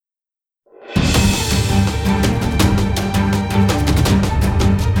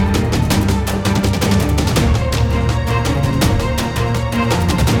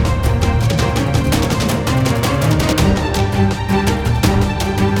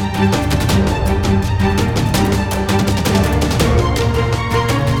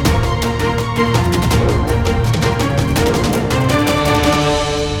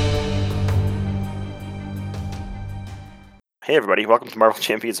Hey everybody, welcome to Marvel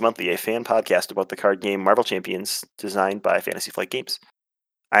Champions Monthly, a fan podcast about the card game Marvel Champions, designed by Fantasy Flight Games.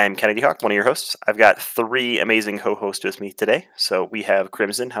 I am Kennedy Hawk, one of your hosts. I've got three amazing co-hosts with me today. So we have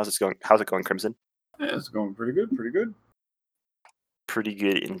Crimson. How's it going, Crimson? Yeah, it's going pretty good. Pretty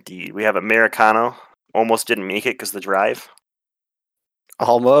good indeed. We have Americano. Almost didn't make it because of the drive.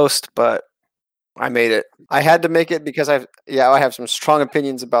 Almost, but I made it. I had to make it because I have some strong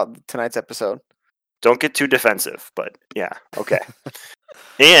opinions about tonight's episode. Don't get too defensive, but yeah, okay.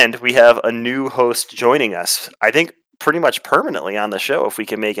 And we have a new host joining us, I think pretty much permanently on the show if we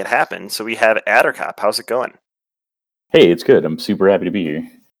can make it happen. So we have Addercop. How's it going? Hey, it's good. I'm super happy to be here.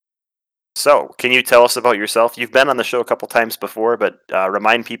 So, can you tell us about yourself? You've been on the show a couple times before, but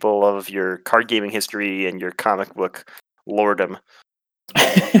remind people of your card gaming history and your comic book lordom.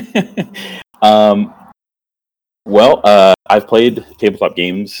 I've played tabletop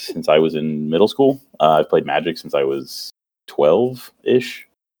games since I was in middle school. I've played Magic since I was 12-ish.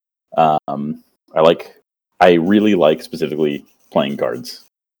 I really like specifically playing cards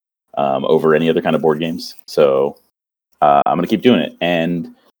over any other kind of board games. So I'm going to keep doing it.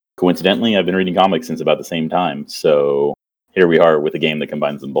 And coincidentally, I've been reading comics since about the same time. So here we are with a game that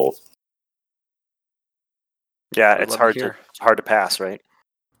combines them both. Yeah, it's hard to pass, right?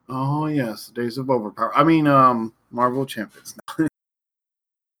 Oh yes, Days of Overpower. Marvel Champions.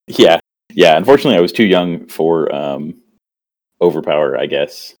 Yeah. Unfortunately, I was too young for Overpower, I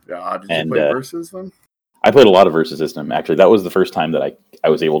guess. Yeah, did you play Versus then? I played a lot of Versus System. Actually, that was the first time that I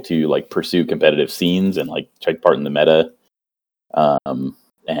was able to pursue competitive scenes and take part in the meta.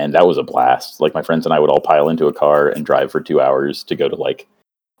 And that was a blast. My friends and I would all pile into a car and drive for 2 hours to go to like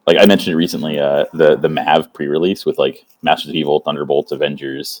I mentioned it recently, the MAV pre-release with Masters of Evil, Thunderbolts,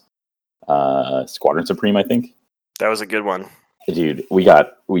 Avengers, Squadron Supreme, I think. That was a good one. Dude, we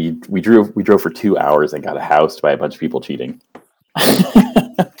drove for 2 hours and got housed by a bunch of people cheating.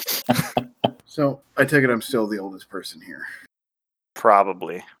 So I take it I'm still the oldest person here.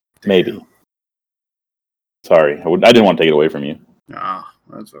 Probably. Maybe. Sorry, I didn't want to take it away from you. Ah,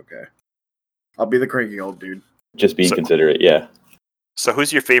 that's okay. I'll be the cranky old dude. Just being considerate, yeah. So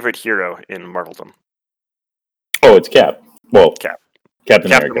who's your favorite hero in Marveldom? Oh, it's Cap. Well,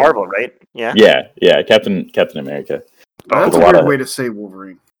 Captain America. Marvel, right? Yeah. Yeah. Captain America. Oh, that's a weird way to say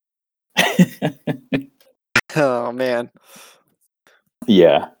Wolverine. Oh man.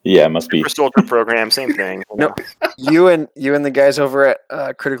 Yeah, it must be. Super Soldier Program, same thing. No, you and the guys over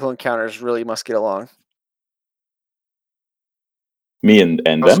at Critical Encounters really must get along. Me and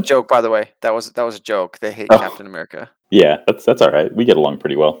that was a joke, by the way. That was a joke. They hate Captain America. Yeah, that's all right. We get along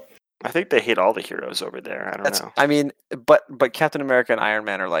pretty well. I think they hate all the heroes over there. I don't know. I mean, but Captain America and Iron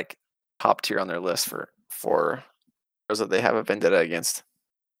Man are top tier on their list for those that they have a vendetta against.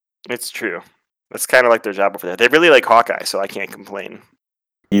 It's true. That's kind of their job over there. They really like Hawkeye, so I can't complain.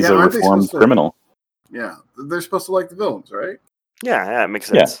 He's a reformed criminal. Yeah, they're supposed to like the villains, right? Yeah, it makes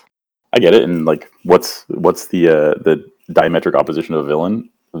sense. Yeah, I get it. And what's the diametric opposition of a villain?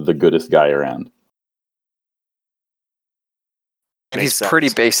 The goodest guy around. And he's pretty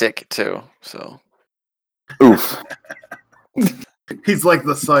basic too. So, oof. He's like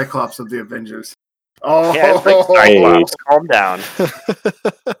the Cyclops of the Avengers. Oh, yeah, Cyclops, calm down.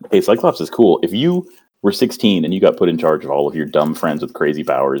 Hey, Cyclops is cool. If you were 16 and you got put in charge of all of your dumb friends with crazy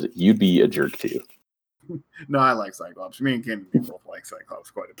powers, you'd be a jerk too. No, I like Cyclops. Me and Kennedy both like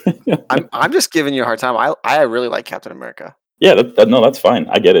Cyclops quite a bit. I'm just giving you a hard time. I really like Captain America. Yeah, that's fine.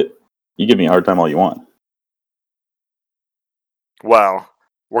 I get it. You give me a hard time all you want. Well,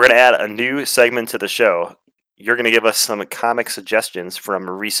 we're going to add a new segment to the show. You're going to give us some comic suggestions from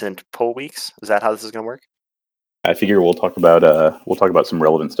recent poll weeks. Is that how this is going to work? I figure we'll talk about some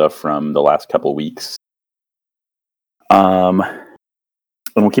relevant stuff from the last couple weeks. And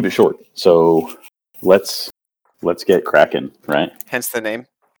we'll keep it short. So let's get cracking, right? Hence the name.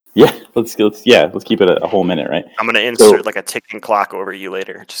 Yeah, let's keep it a whole minute, right? I'm going to insert a ticking clock over you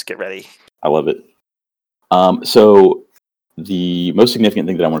later. Just get ready. I love it. So the most significant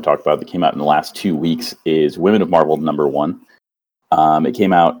thing that I want to talk about that came out in the last 2 weeks is Women of Marvel #1. It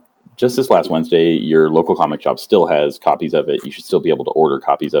came out just this last Wednesday. Your local comic shop still has copies of it. You should still be able to order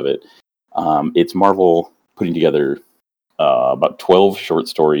copies of it. It's Marvel putting together about 12 short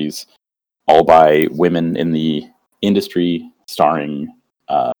stories, all by women in the industry, starring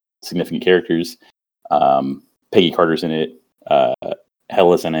significant characters. Peggy Carter's in it.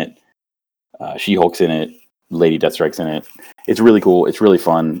 Hela's in it. She-Hulk's in it. Lady Deathstrike's in it. It's really cool. It's really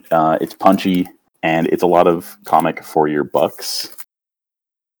fun. It's punchy, and it's a lot of comic for your bucks.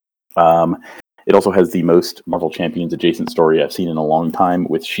 It also has the most Marvel Champions adjacent story I've seen in a long time,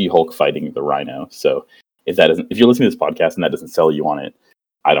 with She-Hulk fighting the Rhino. So If you're listening to this podcast and that doesn't sell you on it,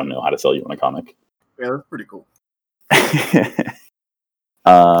 I don't know how to sell you on a comic. Yeah, that's pretty cool.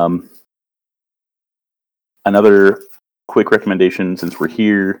 Another quick recommendation since we're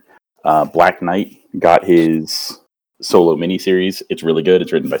here, Black Knight got his solo miniseries. It's really good.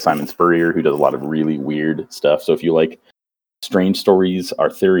 It's written by Simon Spurrier, who does a lot of really weird stuff. So if you like strange stories,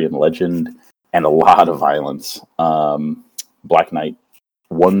 Arthurian legend, and a lot of violence, Black Knight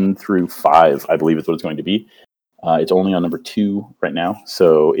 1 through 5, I believe is what it's going to be. It's only on number 2 right now.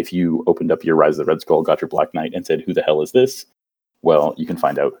 So if you opened up your Rise of the Red Skull, got your Black Knight, and said, "Who the hell is this?" Well, you can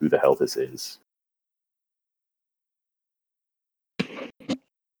find out who the hell this is.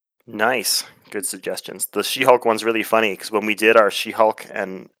 Nice. Good suggestions. The She-Hulk one's really funny because when we did our She-Hulk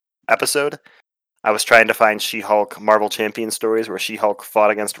episode, I was trying to find She-Hulk Marvel Champion stories where She-Hulk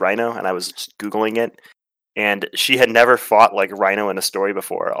fought against Rhino, and I was just Googling it. And she had never fought like Rhino in a story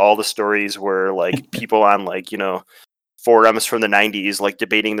before. All the stories were like people on forums from the 90s like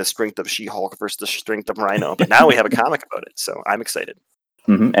debating the strength of She-Hulk versus the strength of Rhino. But now we have a comic about it, so I'm excited.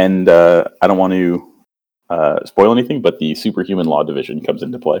 Mm-hmm. And I don't want to spoil anything, but the Superhuman Law Division comes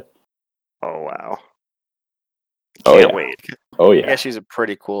into play. Oh, wow. Oh, Can't yeah. wait. Oh, yeah. Yeah, she's a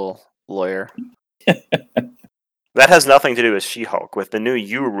pretty cool lawyer. That has nothing to do with She-Hulk. With the new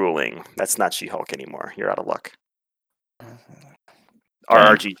U ruling, that's not She-Hulk anymore. You're out of luck.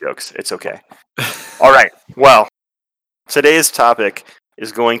 RRG jokes. It's okay. All right. Well, today's topic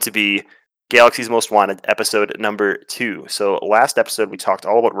is going to be Galaxy's Most Wanted, episode number 2. So last episode, we talked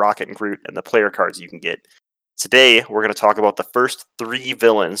all about Rocket and Groot and the player cards you can get. Today, we're going to talk about the first 3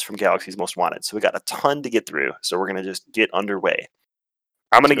 villains from Galaxy's Most Wanted. So we got a ton to get through, so we're going to just get underway.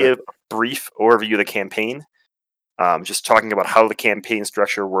 I'm going to give a brief overview of the campaign, just talking about how the campaign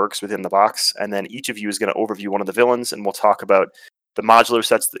structure works within the box, and then each of you is going to overview one of the villains, and we'll talk about the modular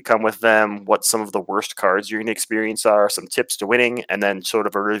sets that come with them, what some of the worst cards you're going to experience are, some tips to winning, and then sort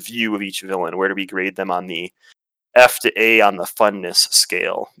of a review of each villain. Where do we grade them on the F to A on the funness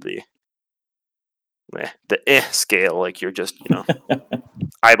scale? The scale, like you're just,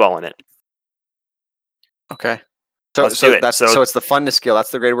 eyeballing it. Okay. So Let's do it. that's So it's the funness scale.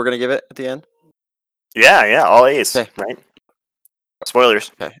 That's the grade we're gonna give it at the end. Yeah, all A's, Okay. right?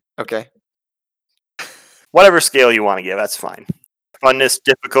 Spoilers. Okay. Whatever scale you want to give, that's fine. Funness,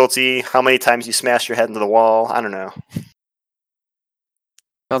 difficulty, how many times you smash your head into the wall, I don't know.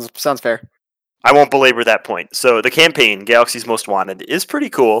 Sounds fair. I won't belabor that point. So the campaign, Galaxy's Most Wanted, is pretty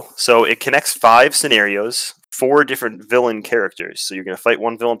cool. So it connects 5 scenarios, 4 different villain characters. So you're going to fight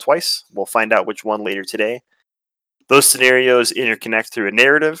one villain twice. We'll find out which one later today. Those scenarios interconnect through a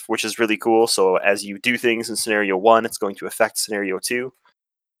narrative, which is really cool. So as you do things in scenario 1, it's going to affect scenario 2.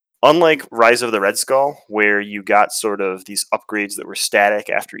 Unlike Rise of the Red Skull, where you got sort of these upgrades that were static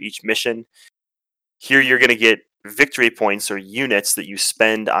after each mission, here you're going to get victory points or units that you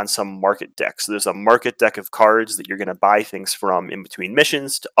spend on some market deck. So there's a market deck of cards that you're going to buy things from in between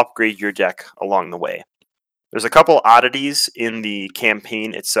missions to upgrade your deck along the way. There's a couple oddities in the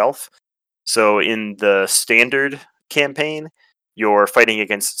campaign itself. So in the standard campaign, you're fighting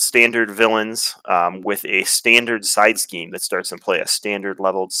against standard villains with a standard side scheme that starts in play, a standard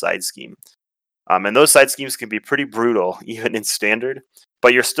leveled side scheme. And those side schemes can be pretty brutal, even in standard,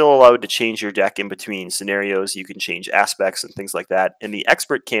 but you're still allowed to change your deck in between scenarios. You can change aspects and things like that. In the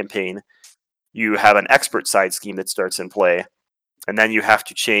expert campaign, you have an expert side scheme that starts in play, and then you have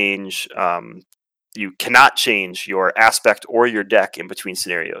to change. You cannot change your aspect or your deck in between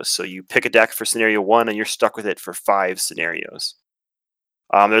scenarios. So you pick a deck for scenario 1, and you're stuck with it for 5 scenarios.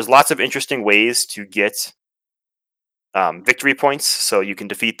 There's lots of interesting ways to get victory points, so you can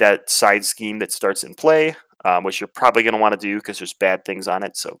defeat that side scheme that starts in play, which you're probably going to want to do because there's bad things on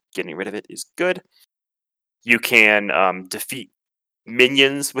it, so getting rid of it is good. You can defeat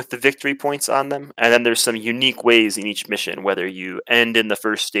minions with the victory points on them, and then there's some unique ways in each mission, whether you end in the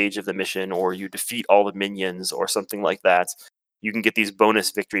first stage of the mission or you defeat all the minions or something like that. You can get these bonus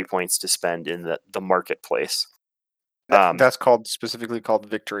victory points to spend in the marketplace. That's specifically called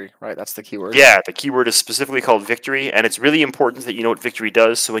victory, right? That's the keyword. Yeah, the keyword is specifically called victory, and it's really important that you know what victory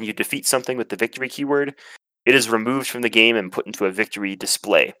does. So when you defeat something with the victory keyword, it is removed from the game and put into a victory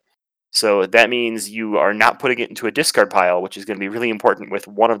display. So that means you are not putting it into a discard pile, which is going to be really important with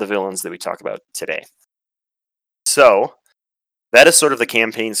one of the villains that we talk about today. So that is sort of the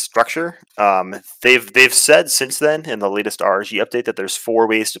campaign structure. They've said since then in the latest RRG update that there's 4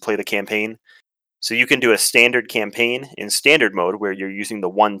 ways to play the campaign. So you can do a standard campaign in standard mode where you're using the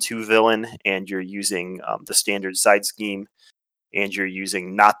 1-2 villain and you're using the standard side scheme and you're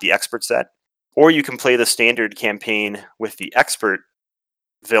using not the expert set. Or you can play the standard campaign with the expert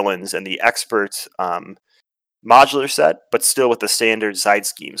villains and the expert modular set, but still with the standard side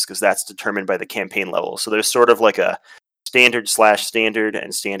schemes because that's determined by the campaign level. So there's sort of like a standard/standard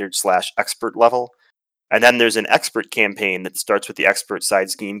and standard/expert level. And then there's an expert campaign that starts with the expert side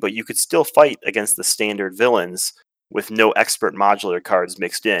scheme, but you could still fight against the standard villains with no expert modular cards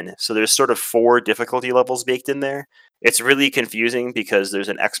mixed in. So there's sort of 4 difficulty levels baked in there. It's really confusing because there's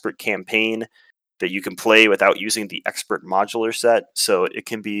an expert campaign that you can play without using the expert modular set. So it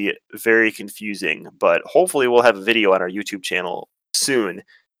can be very confusing, but hopefully we'll have a video on our YouTube channel soon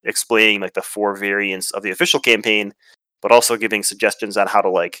explaining like the 4 variants of the official campaign, but also giving suggestions on how to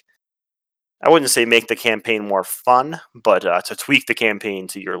like, I wouldn't say make the campaign more fun, but to tweak the campaign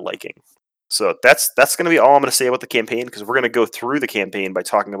to your liking. So that's going to be all I'm going to say about the campaign because we're going to go through the campaign by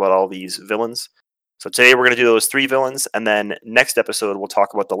talking about all these villains. So today we're going to do those 3 villains, and then next episode we'll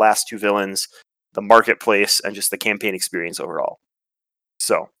talk about the last 2 villains, the marketplace, and just the campaign experience overall.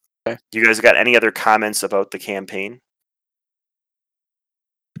 So, Okay. You guys got any other comments about the campaign?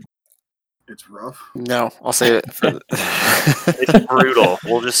 It's rough. No, I'll say it for It's brutal.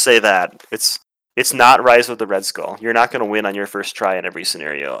 We'll just say that. It's not Rise of the Red Skull. You're not going to win on your first try in every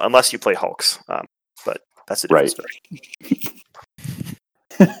scenario, unless you play Hulks. But that's a different story.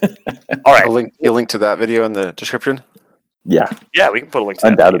 All right. You'll link to that video in the description. Yeah, Yeah, we can put a link to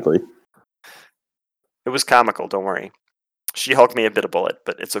that. undoubtedly. It was comical, don't worry. She-Hulk may have bit a bullet,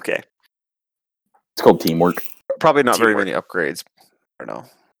 but it's okay. It's called teamwork. Probably not very Teamwork. many upgrades. I don't know.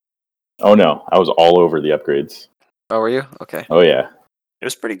 Oh no, I was all over the upgrades. Oh, were you? Okay. Oh yeah. It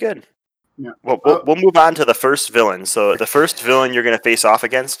was pretty good. Yeah. Well, we'll move on to the first villain. So the first villain you're going to face off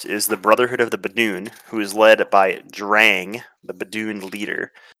against is the Brotherhood of the Badoon, who is led by Drang, the Badoon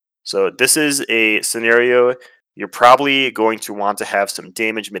leader. So this is a scenario you're probably going to want to have some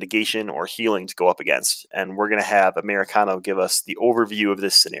damage mitigation or healing to go up against. And we're going to have Americano give us the overview of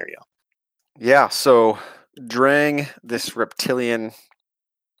this scenario. Yeah, so Drang, this reptilian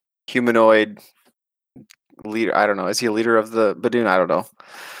humanoid leader, I don't know. Is he a leader of the Badoon? I don't know.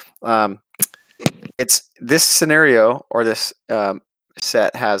 It's this scenario or this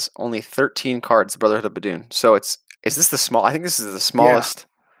set has only 13 cards, the Brotherhood of Badoon. So is this the small? I think this is the smallest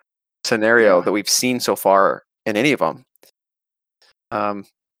scenario that we've seen so far in any of them.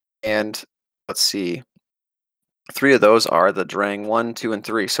 And let's see. 3 of those are the Drang 1, 2, and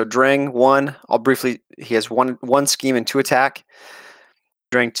 3. So Drang 1, he has one scheme and 2 attack.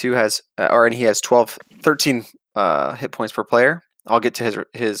 Drang 2 has, and he has 13 hit points per player. I'll get to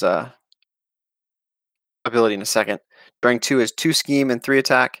his ability in a second. Drang 2 is 2 scheme and 3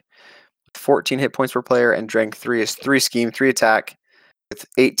 attack, 14 hit points per player, and Drang 3 is 3 scheme, 3 attack, with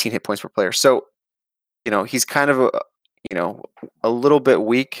 18 hit points per player. So, he's kind of a little bit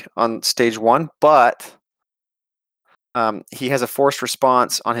weak on stage 1, but he has a forced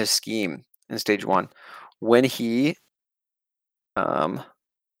response on his scheme in stage 1. When he, after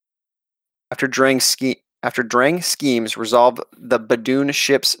Drang schemes, resolve the Badoon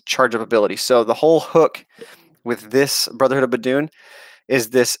ship's charge up ability. So the whole hook with this Brotherhood of Badoon is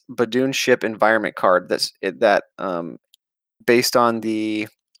this Badoon ship environment card that based on the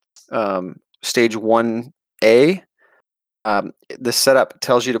stage 1A. The setup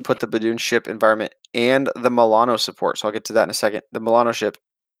tells you to put the Badoon ship environment and the Milano support. So I'll get to that in a second. The Milano ship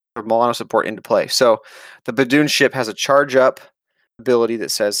or Milano support into play. So the Badoon ship has a charge up ability that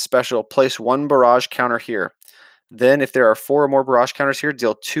says special, place 1 barrage counter here. Then if there are 4 or more barrage counters here,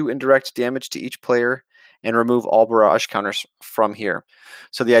 deal 2 indirect damage to each player and remove all barrage counters from here.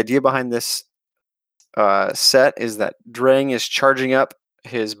 So the idea behind this set is that Drang is charging up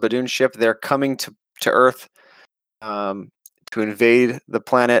his Badoon ship. They're coming to Earth to invade the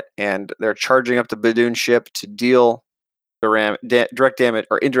planet, and they're charging up the Badoon ship to deal direct damage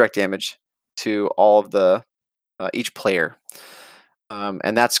or indirect damage to all of the each player.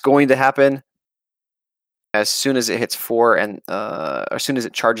 And that's going to happen as soon as it hits 4 and as soon as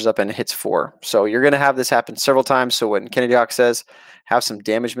it charges up and hits 4. So you're going to have this happen several times. So when Kennedy Hawk says have some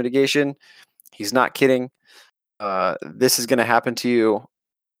damage mitigation, he's not kidding. This is going to happen to you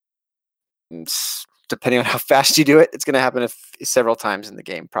depending on how fast you do it. It's going to happen several times in the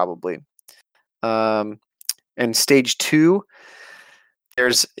game, probably. And stage 2,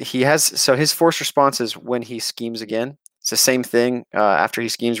 his force response is when he schemes again. It's the same thing. After he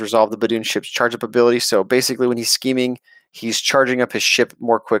schemes, resolve the Badoon ship's charge up ability. So basically, when he's scheming, he's charging up his ship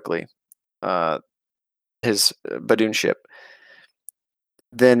more quickly. His Badoon ship.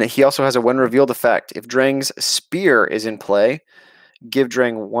 Then he also has a when revealed effect. If Drang's spear is in play, give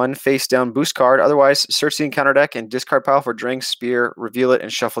Drang 1 face down boost card. Otherwise, search the encounter deck and discard pile for Drang's spear, reveal it,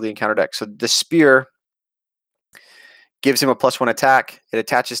 and shuffle the encounter deck. So the spear gives him a +1 attack. It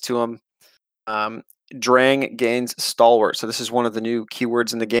attaches to him. Drang gains Stalwart. So this is one of the new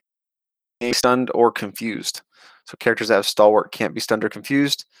keywords in the game. Stunned or confused. So characters that have Stalwart can't be stunned or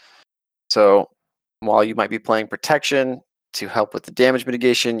confused. So while you might be playing Protection to help with the damage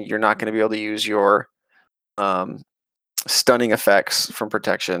mitigation, you're not going to be able to use your stunning effects from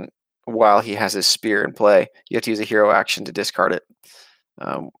Protection while he has his spear in play. You have to use a hero action to discard it.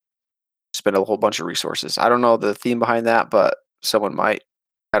 Spend a whole bunch of resources. I don't know the theme behind that, but someone might.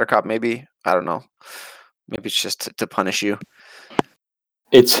 Cattercop maybe. I don't know. Maybe it's just to punish you.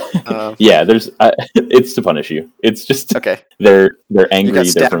 It's there's it's to punish you. It's just okay. They're angry.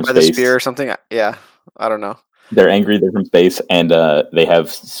 You got they're from stabbed by the space. spear or something. Yeah, I don't know. They're angry. They're from space, and they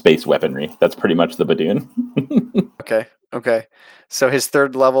have space weaponry. That's pretty much the Badoon. Okay. So his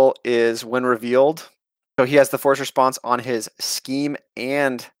third level is when revealed. So he has the force response on his scheme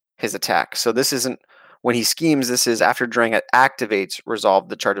and his attack. So this isn't when he schemes. This is after Drang activates resolve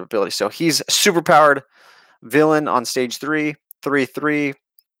the charge of ability. So he's super powered villain on stage 3, 3/3.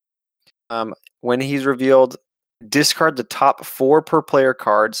 When he's revealed, discard the top 4 per player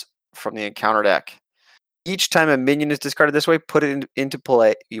cards from the encounter deck. Each time a minion is discarded this way, put it into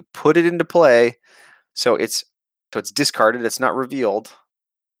play. You put it into play, so it's discarded. It's not revealed.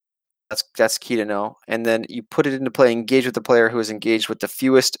 That's key to know. And then you put it into play. Engage with the player who is engaged with the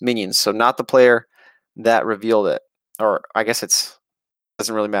fewest minions. So not the player that revealed it, or I guess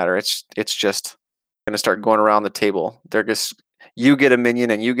doesn't really matter. It's just going to start going around the table. They're just you get a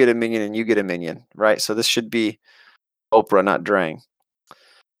minion and you get a minion and you get a minion, right? So this should be Oprah, not Drang.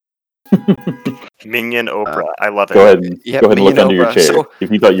 Minion Oprah. I love it. Go ahead and look under your chair So, if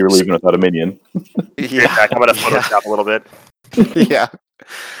you thought you were leaving without a minion. Yeah, I'm going to Photoshop a little bit. Yeah.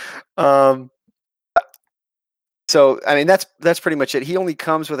 So I mean that's pretty much it. He only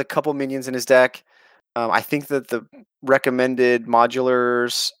comes with a couple minions in his deck. I think that the recommended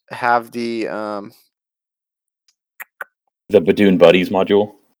modulars have the Badoon Buddies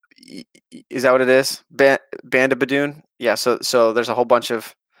module. Is that what it is? Band of Badoon? Yeah, so there's a whole bunch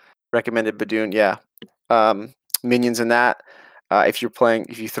of recommended Badoon, minions in that. If you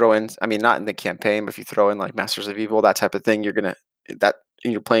throw in, I mean, not in the campaign, but if you throw in like Masters of Evil, that type of thing,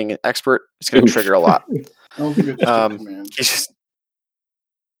 you're playing an expert, it's gonna trigger a lot. I don't think it's command.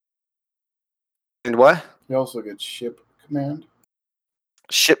 And what? You also get ship command.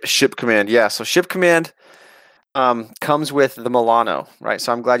 Ship command, yeah. So ship command comes with the Milano, right?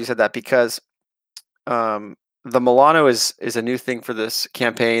 So I'm glad you said that because the Milano is a new thing for this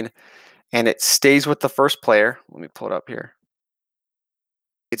campaign, and it stays with the first player. Let me pull it up here.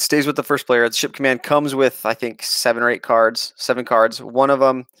 It stays with the first player. The ship command comes with, I think, 7 cards. One of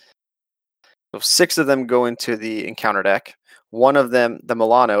them, so 6 of them go into the encounter deck. One of them, the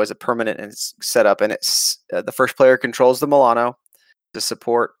Milano, is a permanent and it's set up, and it's the first player controls the Milano to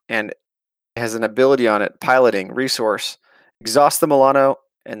support, and has an ability on it, piloting, resource, exhaust the Milano,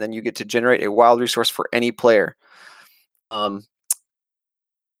 and then you get to generate a wild resource for any player.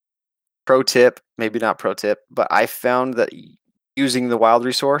 Pro tip, maybe not pro tip, but I found that using the wild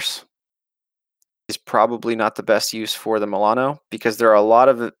resource is probably not the best use for the Milano, because there are a lot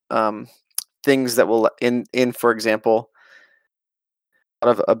of things that will, for example, a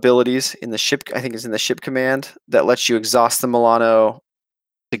lot of abilities in the ship, I think it's in the ship command, that lets you exhaust the Milano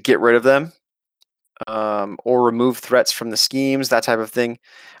to get rid of them. Or remove threats from the schemes, that type of thing.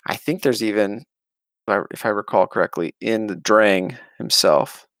 I think there's even, if I recall correctly, in the Drang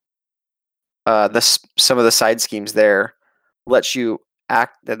himself, some of the side schemes there lets you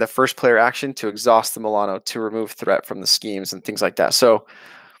act the first player action to exhaust the Milano to remove threat from the schemes and things like that. So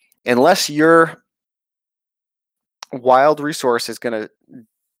unless your wild resource is going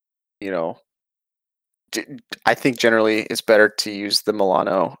to, I think generally it's better to use the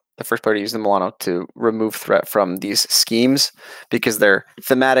Milano. The first player to use the Milano to remove threat from these schemes, because they're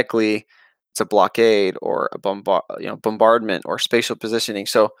thematically, it's a blockade or a bombardment or spatial positioning.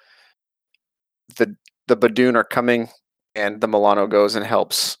 So the Badoon are coming, and the Milano goes and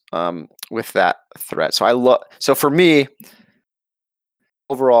helps with that threat. So for me,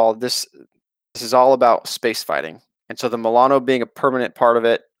 overall, this is all about space fighting, and so the Milano being a permanent part of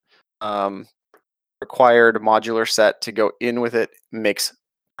it, required modular set to go in with it, makes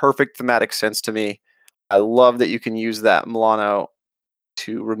perfect thematic sense to me. I love that you can use that Milano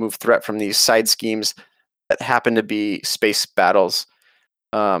to remove threat from these side schemes that happen to be space battles.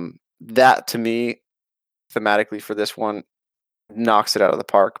 That to me, thematically for this one, knocks it out of the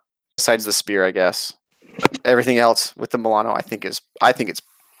park. Besides the spear, I guess. Everything else with the Milano, I think it's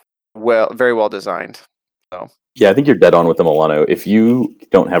very well designed. So yeah, I think you're dead on with the Milano. If you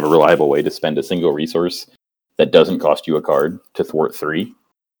don't have a reliable way to spend a single resource that doesn't cost you a card to thwart 3,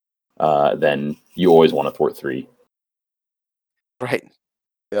 then you always want to thwart 3. Right.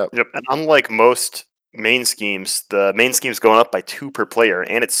 Yep. And unlike most main schemes, the main scheme's going up by 2 per player,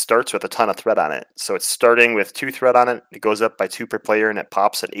 and it starts with a ton of threat on it. So it's starting with 2 threat on it. It goes up by 2 per player, and it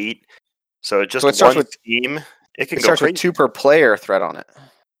pops at 8. So just it starts one with, scheme, it can it go starts crazy. with 2 per player threat on it.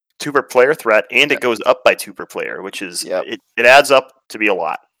 2 per player threat, and it goes up by 2 per player, which is Yep. it adds up to be a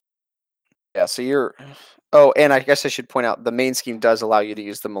lot. Yeah, so you're. Oh, and I guess I should point out the main scheme does allow you to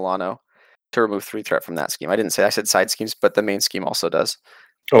use the Milano to remove 3 threat from that scheme. I said side schemes, but the main scheme also does.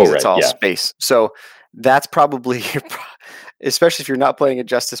 Oh, Because right. it's all Yeah. space. So that's probably, especially if you're not playing a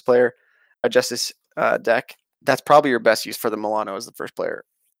Justice deck, that's probably your best use for the Milano as the first player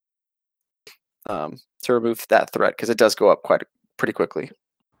to remove that threat, because it does go up pretty quickly.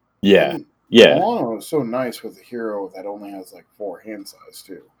 Yeah. And Yeah. Milano is so nice with a hero that only has like 4 hand size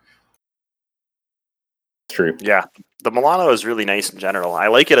too. True. Yeah, the Milano is really nice in general. I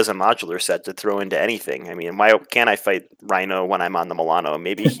like it as a modular set to throw into anything. I mean, why can't I fight Rhino when I'm on the Milano?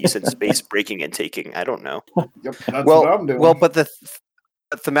 Maybe he's in space breaking and taking. I don't know. Yep, that's what I'm doing. Well, but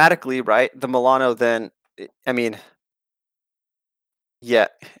thematically, right? The Milano, then, I mean, yeah,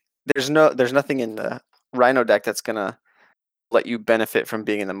 there's nothing in the Rhino deck that's gonna let you benefit from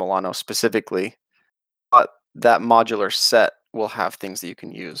being in the Milano specifically, but that modular set will have things that you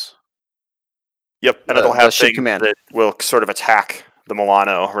can use. Yep, and The- it'll the have ship things command. that will sort of attack the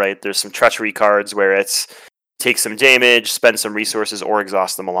Milano, right? There's some treachery cards where it's take some damage, spend some resources, or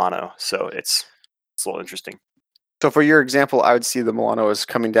exhaust the Milano. So it's a little interesting. So for your example, I would see the Milano as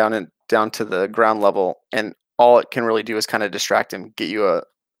coming down to the ground level, and all it can really do is kind of distract him, get you a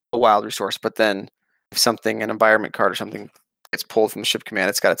wild resource. But then if an environment card or something gets pulled from the ship command,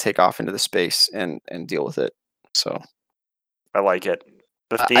 it's got to take off into the space and deal with it. So I like it.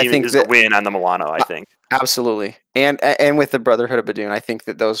 The I theme think is a win on the Milano, I think. absolutely, and with the Brotherhood of Badoon, I think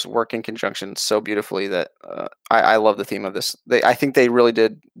that those work in conjunction so beautifully that I love the theme of this. I think they really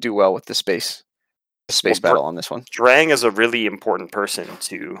did do well with the space battle on this one. Drang is a really important person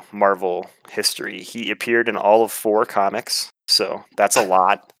to Marvel history. He appeared in all of 4 comics, so that's a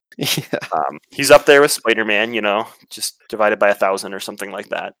lot. Yeah. He's up there with Spider-Man, just divided by 1,000 or something like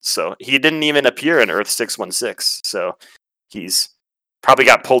that. So he didn't even appear in Earth 616. So he's probably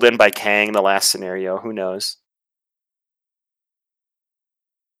got pulled in by Kang in the last scenario. Who knows?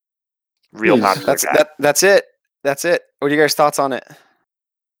 Real popular guy. That's it. What are you guys' thoughts on it?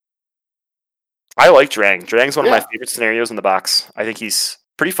 I like Drang. Drang's one of my Yeah. favorite scenarios in the box. I think he's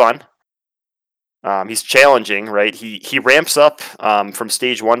pretty fun. He's challenging, right? He ramps up from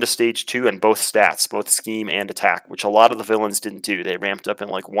stage 1 to stage 2 in both stats, both scheme and attack, which a lot of the villains didn't do. They ramped up in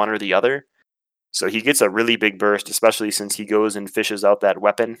like one or the other. So he gets a really big burst, especially since he goes and fishes out that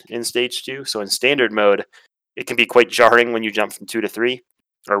weapon in stage 2. So in standard mode, it can be quite jarring when you jump from 2 to 3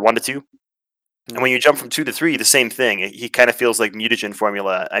 or 1 to 2. And when you jump from 2 to 3, the same thing. He kind of feels like mutagen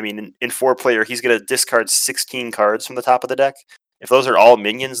formula. I mean, in 4-player, he's going to discard 16 cards from the top of the deck. If those are all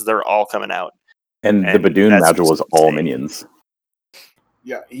minions, they're all coming out. And the Badoon that's module was just all insane. minions.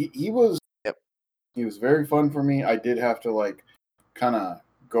 Yeah, he was. Yep. He was very fun for me. I did have to like kind of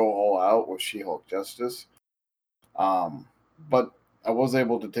go all out with She-Hulk Justice, but I was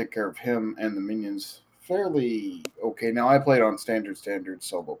able to take care of him and the minions fairly okay. Now I played on standard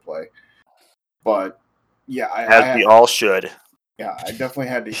solo play, but yeah, As we all should. Yeah, I definitely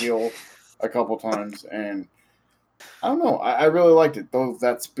had to heal a couple times, and I don't know. I really liked it, though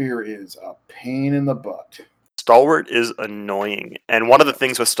that spear is a pain in the butt. Stalwart is annoying. And one of the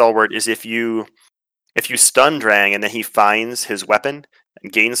things with Stalwart is if you stun Drang and then he finds his weapon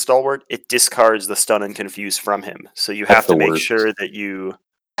and gains Stalwart, it discards the stun and confuse from him. So you That's have to the make worst. sure that you...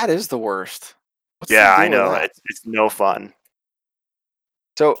 That is the worst. What's Yeah, the I deal with know. that? It's no fun.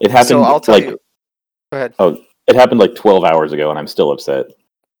 So It happened. So I'll tell like, you. Go ahead. Oh, it happened like 12 hours ago, and I'm still upset.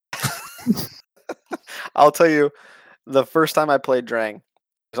 I'll tell you, the first time I played Drang, it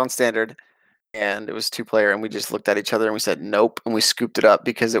was on standard, and it was 2-player, and we just looked at each other and we said nope, and we scooped it up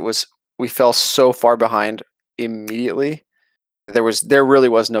because we fell so far behind immediately. There really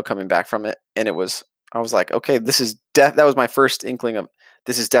was no coming back from it, and I was like, okay, that was my first inkling of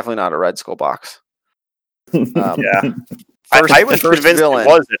this is definitely not a Red Skull box. Yeah. First- I was first convinced villain. it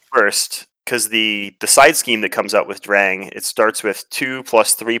was at first, because the side scheme that comes out with Drang, it starts with 2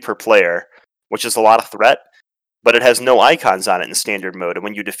 + 3 per player, which is a lot of threat, but it has no icons on it in standard mode, and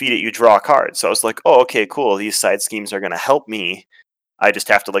when you defeat it, you draw a card. So I was like, oh, okay, cool, these side schemes are going to help me. I just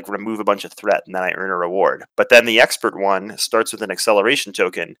have to like remove a bunch of threat, and then I earn a reward. But then the expert one starts with an acceleration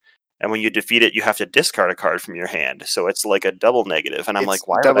token, and when you defeat it, you have to discard a card from your hand. So it's like a double negative, and I'm It's like,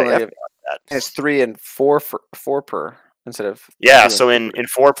 why would double I ever negative. want that? And it's 3 and 4 per. instead of Yeah, 2 so and in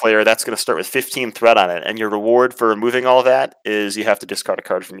 4-player, that's going to start with 15 threat on it, and your reward for removing all that is you have to discard a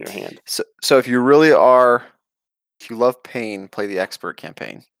card from your hand. So if you really are, if you love pain, play the expert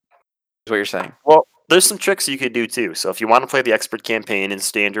campaign. Is what you're saying? Well, there's some tricks you could do too. So if you want to play the expert campaign in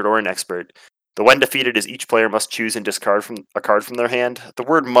standard or in expert, the when defeated is each player must choose and discard from a card from their hand. The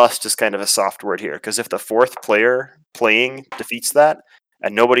word must is kind of a soft word here, because if the 4th player playing defeats that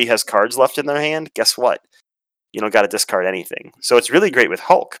and nobody has cards left in their hand, guess what? You don't got to discard anything. So it's really great with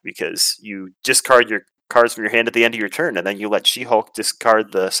Hulk because you discard your cards from your hand at the end of your turn, and then you let She-Hulk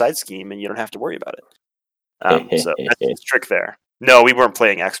discard the side scheme, and you don't have to worry about it. So that's the trick there. No, we weren't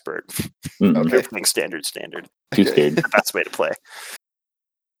playing expert. We were playing standard. Too scared. The best way to play.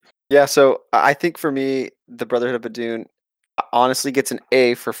 Yeah, so I think for me, the Brotherhood of Badoon honestly gets an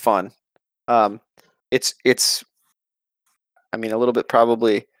A for fun. It's I mean, a little bit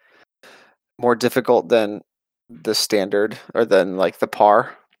probably more difficult than the standard or than like the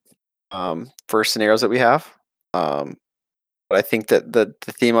par for scenarios that we have. But I think that the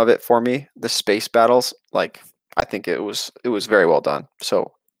theme of it for me, the space battles, like I think it was very well done.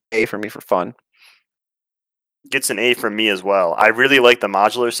 So A for me for fun. Gets an A from me as well. I really like the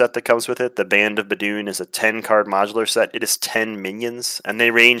modular set that comes with it. The Band of Badoon is a 10-card modular set. It is 10 minions, and they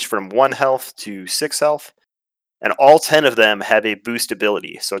range from 1 health to 6 health. And all 10 of them have a boost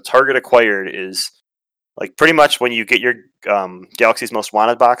ability. So target acquired is like pretty much when you get your Galaxy's Most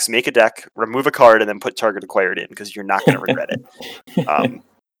Wanted box, make a deck, remove a card, and then put target acquired in because you're not going to regret it.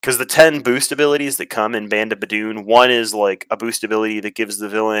 Because the 10 boost abilities that come in Band of Badoon, one is like a boost ability that gives the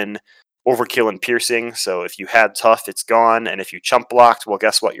villain overkill and piercing. So if you had tough, it's gone. And if you chump blocked, well,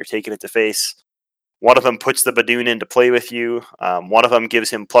 guess what? You're taking it to face. One of them puts the Badoon into play with you. One of them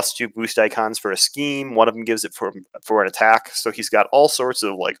gives him +2 boost icons for a scheme. One of them gives it for an attack. So he's got all sorts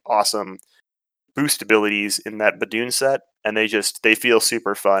of like awesome boost abilities in that Badoon set, and they feel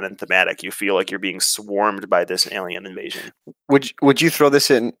super fun and thematic. You feel like you're being swarmed by this alien invasion. Would you throw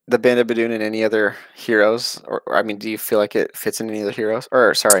this in the Band of Badoon in any other heroes, or I mean, do you feel like it fits in any other heroes?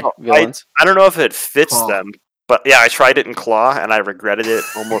 Or sorry, villains? I don't know if it fits Claw. them, but yeah, I tried it in Claw and I regretted it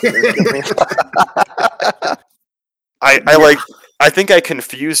almost instantly. I think I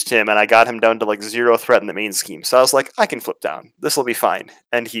confused him and I got him down to like 0 threat in the main scheme. So I was like, I can flip down. This will be fine.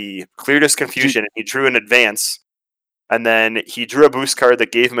 And he cleared his confusion and he drew an advance. And then he drew a boost card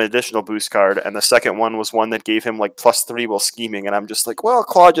that gave him an additional boost card. And the second one was one that gave him like +3 while scheming. And I'm just like, well,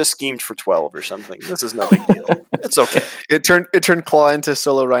 Claw just schemed for 12 or something. This is no big deal. It's okay. It turned Claw into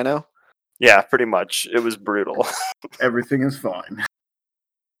Solo Rhino. Yeah, pretty much. It was brutal. Everything is fine.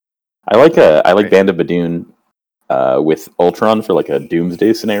 I like Band of Badoon with Ultron for like a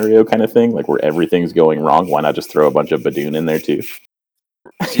doomsday scenario kind of thing, like where everything's going wrong. Why not just throw a bunch of Badoon in there too?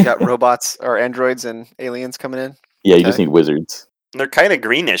 So you got robots or androids and aliens coming in. Yeah, you just need wizards. They're kind of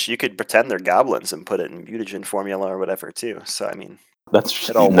greenish. You could pretend they're goblins and put it in mutagen formula or whatever too. So I mean, That's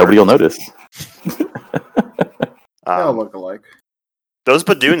it all nobody will notice. They all look alike. Those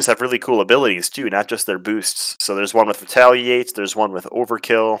Badoons have really cool abilities too, not just their boosts. So there's one with retaliates, there's one with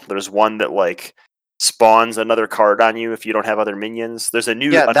overkill, there's one that like spawns another card on you if you don't have other minions. There's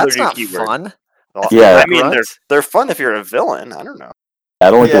another that's new not keyword. fun. Well, Yeah. I mean Grunt? they're fun if you're a villain. I don't know. I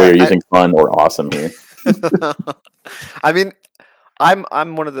don't like the way you're Yeah, using fun or awesome here. I mean,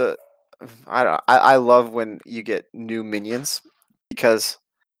 I'm one of the I love when you get new minions because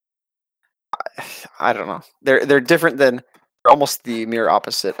I don't know. They're different than they're almost the mirror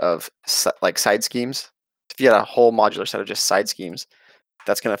opposite of like side schemes. If you had a whole modular set of just side schemes,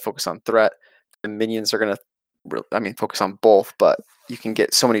 that's going to focus on threat. The minions are going to focus on both, but you can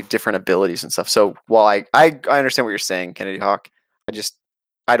get so many different abilities and stuff. So while I understand what you're saying, Kennedy Hawk,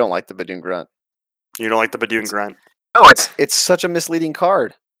 I don't like the Badoon Grunt. You don't like the Badoon Grunt? No, it's such a misleading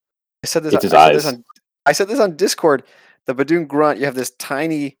card. I said this. It's his eyes. I said this on Discord. The Badoon Grunt, you have this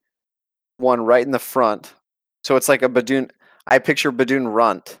tiny one right in the front, so it's like a Badoon. I picture Badoon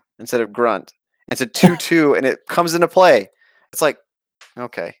Runt instead of Grunt. It's a 2/2, and it comes into play. It's like,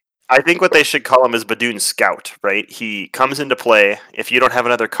 okay. I think what they should call him is Badoon Scout, right? He comes into play. If you don't have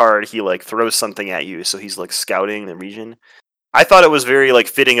another card, he like throws something at you, so he's like scouting the region. I thought it was very like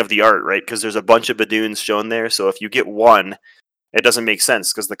fitting of the art, right? Because there's a bunch of Badoons shown there, so if you get one, it doesn't make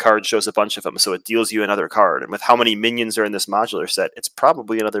sense because the card shows a bunch of them, so it deals you another card. And with how many minions are in this modular set, it's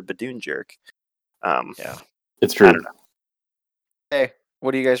probably another Badoon jerk. Yeah, It's true. I don't know. Hey,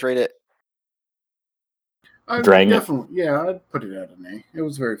 what do you guys rate it? I'd put it at an A. It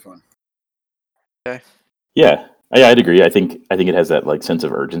was very fun. Yeah, I'd agree. I think it has that like sense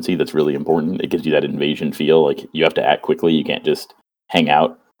of urgency that's really important. It gives you that invasion feel. Like you have to act quickly. You can't just hang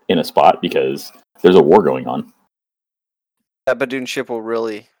out in a spot because there's a war going on. that Badoon ship will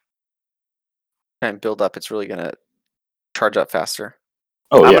really kind of build up. It's really gonna charge up faster.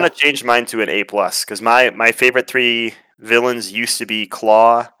 Oh I'm yeah. gonna change mine to an A plus because my favorite 3 villains used to be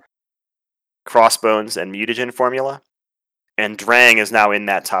Claw, Crossbones, and Mutagen formula, and Drang is now in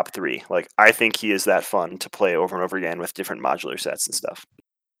that top 3. Like I think he is that fun to play over and over again with different modular sets and stuff.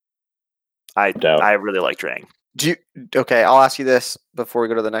 I doubt. really like Drang. Okay, I'll ask you this before we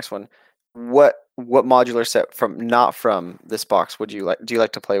go to the next one. What modular set not from this box would you like? Do you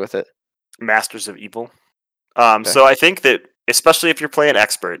like to play with it? Masters of Evil. Okay. So I think that especially if you're playing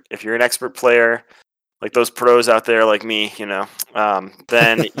expert, if you're an expert player, like those pros out there like me,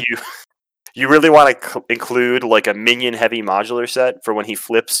 then you really want to include like a minion heavy modular set for when he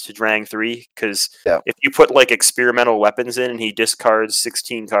flips to Drang 3, because if you put like experimental weapons in and he discards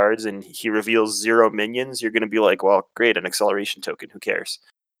 16 cards and he reveals 0 minions, you're going to be like, well, great, an acceleration token, who cares?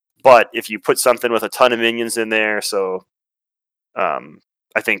 But if you put something with a ton of minions in there, so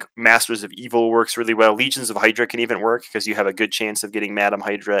I think Masters of Evil works really well. Legions of Hydra can even work because you have a good chance of getting Madam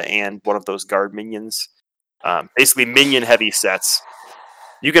Hydra and one of those guard minions. Basically, minion heavy sets.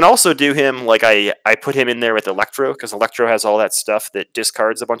 You can also do him like I put him in there with Electro, because Electro has all that stuff that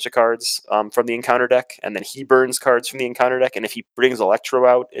discards a bunch of cards from the encounter deck, and then he burns cards from the encounter deck. And if he brings Electro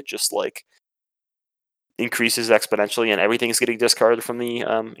out, it just like increases exponentially, and everything's getting discarded from the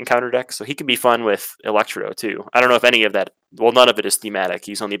encounter deck. So he can be fun with Electro too. I don't know if any of that. Well, none of it is thematic.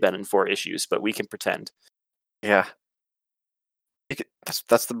 He's only been in 4 issues, but we can pretend. Yeah.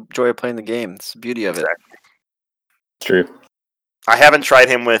 That's the joy of playing the game. It's the beauty of it. It's true. I haven't tried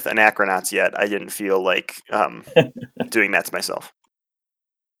him with Anachronauts yet. I didn't feel like doing that to myself.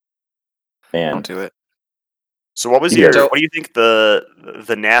 Man, Don't do it. So what was Yeah. what do you think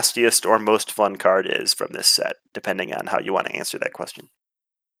the nastiest or most fun card is from this set, depending on how you want to answer that question?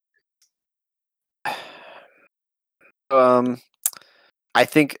 I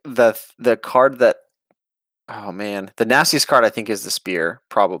think the card that the nastiest card I think is the spear,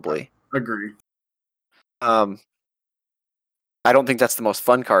 probably. Agree. I don't think that's the most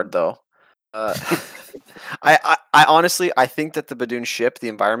fun card though. I honestly I think that the Badoon ship, the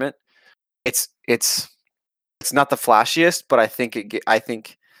environment, it's not the flashiest, but I think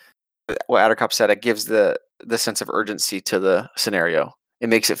what Addercop said, it gives the sense of urgency to the scenario. It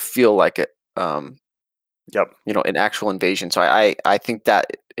makes it feel like it Yep. An actual invasion. So I think that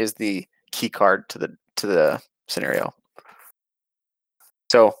is the key card to the scenario.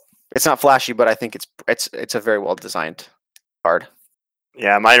 So it's not flashy, but I think it's a very well designed card.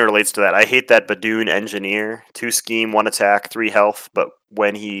 Yeah, mine relates to that. I hate that Badoon Engineer. 2 scheme, 1 attack, 3 health, but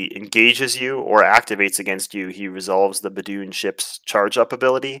when he engages you or activates against you, he resolves the Badoon ship's charge up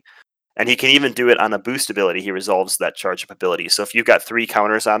ability. And he can even do it on a boost ability. He resolves that charge up ability. So if you've got 3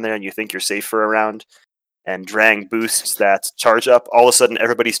 counters on there and you think you're safe for a round, and Drang boosts that charge up, all of a sudden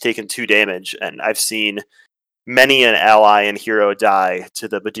everybody's taken 2 damage. And I've seen many an ally and hero die to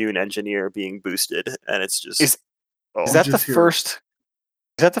the Badoon Engineer being boosted. And it's just... Is that the Just hero. first?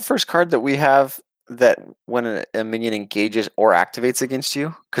 Is that the first card that we have that when a minion engages or activates against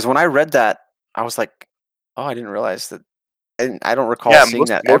you? Because when I read that, I was like, "Oh, I didn't realize that." I don't recall seeing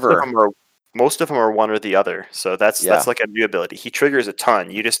that ever. Most of them are one or the other. So that's like a new ability. He triggers a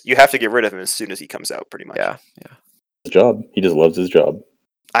ton. You have to get rid of him as soon as he comes out, pretty much. Yeah. his job. He just loves his job.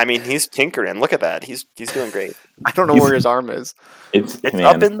 I mean, he's tinkering. Look at that. He's doing great. I don't know where his arm is. It's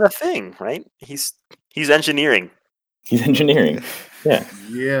up in the thing, right? He's engineering. He's engineering. Yeah.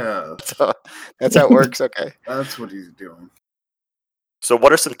 Yeah. That's how it works. Okay. That's what he's doing. So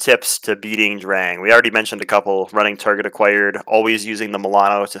what are some tips to beating Drang? We already mentioned a couple: running target acquired, always using the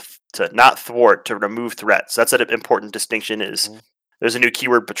Milano to not thwart, to remove threats. That's an important distinction. There's a new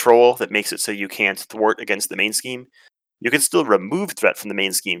keyword, patrol, that makes it so you can't thwart against the main scheme. You can still remove threat from the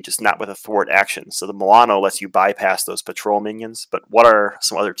main scheme, just not with a thwart action. So the Milano lets you bypass those patrol minions. But what are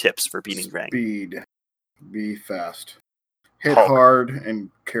some other tips for beating Drang? Speed. Be fast. Hit Hulk. hard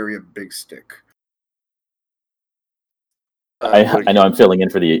and carry a big stick. I know I'm filling in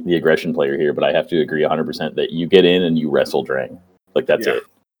for the aggression player here, but I have to agree 100% that you get in and you wrestle Drang. Like, that's it.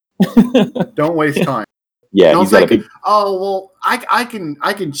 Don't waste time. Yeah, Don't he's got a think, big... oh, well, I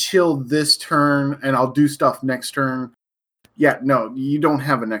can chill this turn and I'll do stuff next turn. Yeah, no, you don't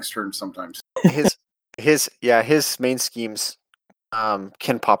have a next turn sometimes. His main schemes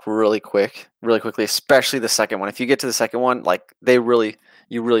can pop really quickly, especially the second one. If you get to the second one, like you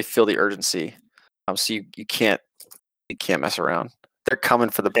really feel the urgency. So you can't mess around. They're coming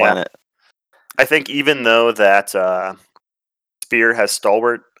for the planet. I think even though that Spear has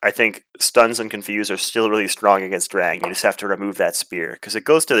Stalwart, I think Stuns and Confuse are still really strong against Drang. You just have to remove that Spear because it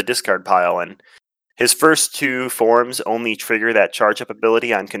goes to the discard pile, and His first two forms only trigger that charge up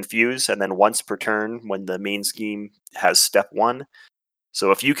ability on Confuse, and then once per turn when the main scheme has step 1. So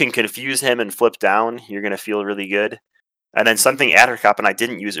if you can confuse him and flip down, you're going to feel really good. And then something Attercop and I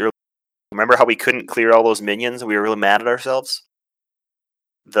didn't use earlier. Remember how we couldn't clear all those minions? We were really mad at ourselves?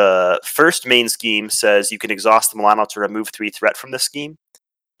 The first main scheme says you can exhaust the Milano to remove 3 threat from the scheme.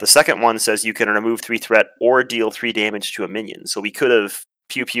 The second one says you can remove 3 threat or deal 3 damage to a minion. So we could have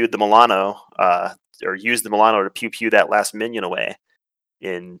pew-pewed the Milano, or used the Milano to pew-pew that last minion away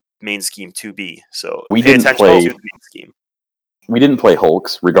in main scheme 2B. So We pay didn't attention play- to the main scheme. We didn't play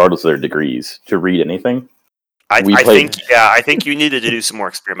Hulks, regardless of their degrees, to read anything. I played- think you needed to do some more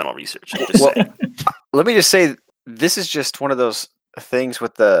experimental research. I'm just Well, saying. let me just say, this is just one of those things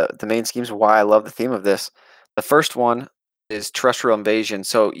with the main schemes. Why I love the theme of this. The first one is terrestrial invasion,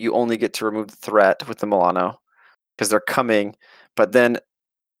 so you only get to remove the threat with the Milano because they're coming. But then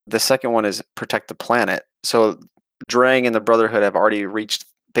the second one is protect the planet. So Drang and the Brotherhood have already reached.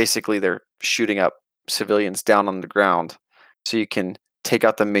 Basically, they're shooting up civilians down on the ground, so you can take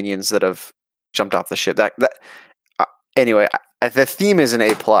out the minions that have jumped off the ship. Anyway, the theme is an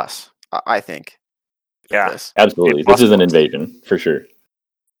A+. I think. Yeah. This. Absolutely. It's This is an possible. invasion, for sure.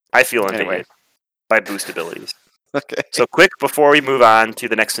 I feel invaded Anyway. by boost abilities. Okay. So quick, before we move on to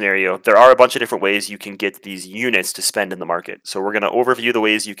the next scenario, there are a bunch of different ways you can get these units to spend in the market. So we're going to overview the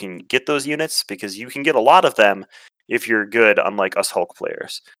ways you can get those units, because you can get a lot of them if you're good, unlike us Hulk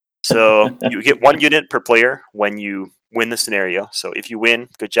players. So you get 1 unit per player when you win the scenario. So if you win,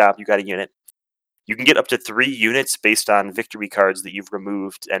 good job, you got a unit. You can get up to 3 units based on victory cards that you've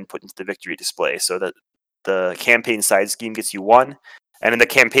removed and put into the victory display. So that the campaign side scheme gets you 1. And in the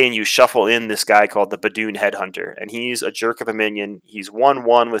campaign, you shuffle in this guy called the Badoon Headhunter. And he's a jerk of a minion. He's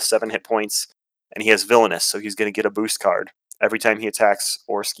 1/1 with 7 hit points. And he has Villainous, so he's going to get a boost card every time he attacks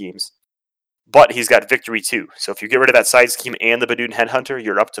or schemes. But he's got Victory too. So if you get rid of that side scheme and the Badoon Headhunter,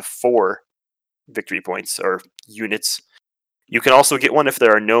 you're up to 4 victory points or units. You can also get one if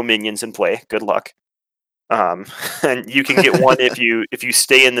there are no minions in play. Good luck. And you can get one if you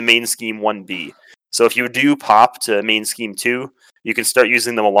stay in the main scheme 1B. So if you do pop to main scheme 2, you can start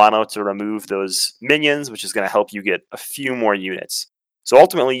using the Milano to remove those minions, which is going to help you get a few more units. So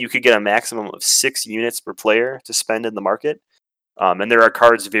ultimately, you could get a maximum of 6 units per player to spend in the market. And there are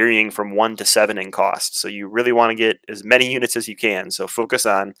cards varying from 1 to 7 in cost. So you really want to get as many units as you can. So focus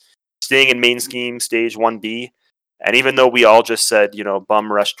on staying in main scheme stage 1B. And even though we all just said,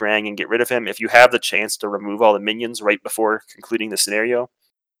 bum rush Drang and get rid of him, if you have the chance to remove all the minions right before concluding the scenario,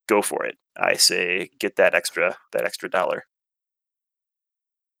 go for it. I say get that extra dollar.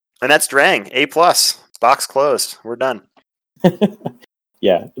 And that's Drang, A+. Box closed. We're done.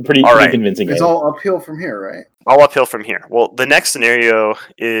 Yeah, pretty All right. convincing. It's all uphill from here, right? All uphill from here. Well, the next scenario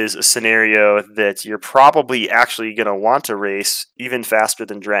is a scenario that you're probably actually going to want to race even faster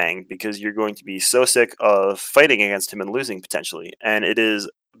than Drang, because you're going to be so sick of fighting against him and losing potentially. And it is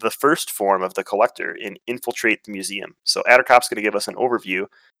the first form of the Collector in Infiltrate the Museum. So Attercop's going to give us an overview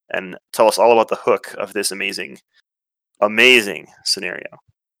and tell us all about the hook of this amazing scenario.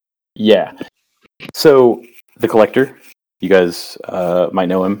 Yeah. So the Collector, you guys might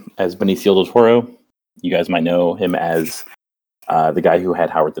know him as Benicio del Toro. You guys might know him as the guy who had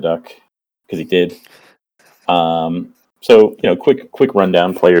Howard the Duck, because he did. So quick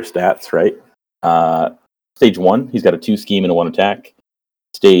rundown player stats, right? Stage 1, he's got a 2 scheme and a 1 attack.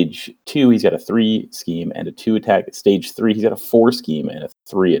 Stage 2, he's got a 3 scheme and a 2 attack. Stage 3, he's got a 4 scheme and a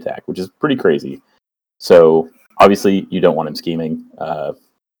 3 attack, which is pretty crazy. So obviously, you don't want him scheming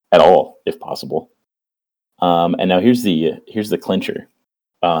at all, if possible. And now here's the clincher.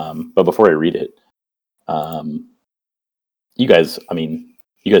 But before I read it, you guys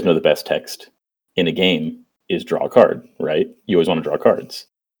know the best text in a game is draw a card, right? You always want to draw cards.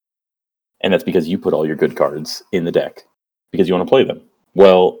 And that's because you put all your good cards in the deck because you want to play them.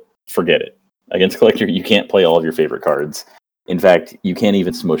 Well, forget it. Against Collector, you can't play all of your favorite cards. In fact, you can't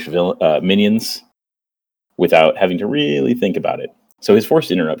even smush minions without having to really think about it. So his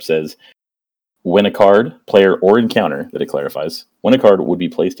forced interrupt says, when a card, player, or encounter, that it clarifies, when a card would be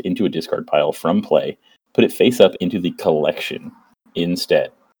placed into a discard pile from play, put it face up into the collection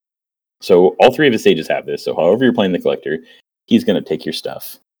instead. So all 3 of his stages have this. So however you're playing the Collector, he's going to take your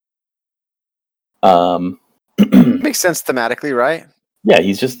stuff. Makes sense thematically, right? Yeah,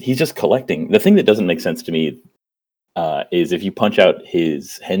 he's just collecting. The thing that doesn't make sense to me is if you punch out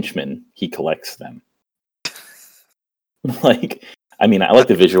his henchmen, he collects them. I like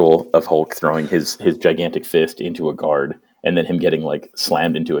the visual of Hulk throwing his gigantic fist into a guard and then him getting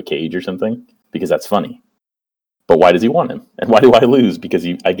slammed into a cage or something, because that's funny. But why does he want him? And why do I lose? Because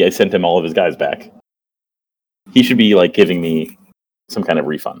I sent him all of his guys back. He should be like giving me some kind of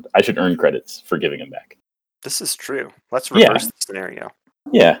refund. I should earn credits for giving him back. This is true. Let's Yeah. reverse the scenario.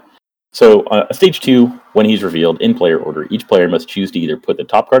 Yeah. So, stage 2, when he's revealed in player order, each player must choose to either put the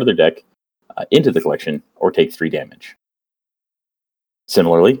top card of their deck into the collection or take 3 damage.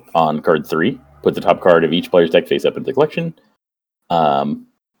 Similarly, on card 3, put the top card of each player's deck face up into the collection,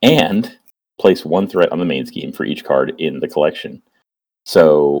 and place 1 threat on the main scheme for each card in the collection.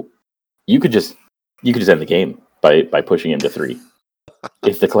 So you could just end the game by pushing him to 3.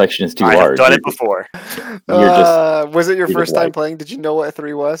 If the collection is too I large, have done it before. Was it your you're first just time like- playing? Did you know what a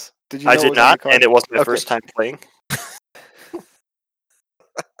 3 was? Did you? I know it did was on the not, card? and it wasn't my Okay. first time playing.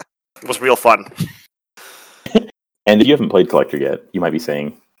 It was real fun. And if you haven't played Collector yet, you might be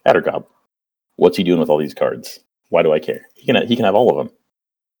saying, Attergob, what's he doing with all these cards? Why do I care? He can have all of them.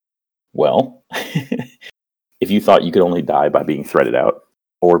 Well, if you thought you could only die by being threaded out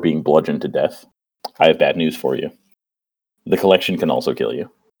or being bludgeoned to death, I have bad news for you. The collection can also kill you.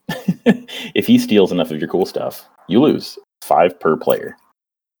 If he steals enough of your cool stuff, you lose 5 per player.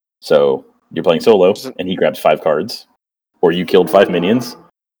 So you're playing solo, and he grabs 5 cards, or you killed 5 minions,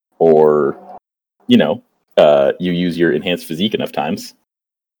 or, you use your enhanced physique enough times,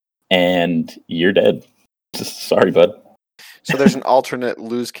 and you're dead. Sorry, bud. So there's an alternate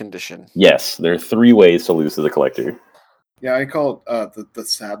lose condition. Yes, there are 3 ways to lose to the collector. Yeah, I call it the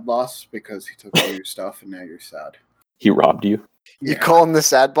sad loss because he took all your stuff and now you're sad. He robbed you. You call him the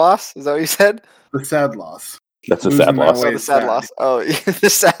sad boss? Is that what you said? the sad loss. That's a Losing sad that loss. way. Oh, the it's sad sad. loss. Oh, the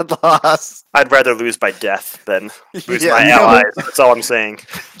sad loss. I'd rather lose by death than lose Yeah, my no. allies. That's all I'm saying.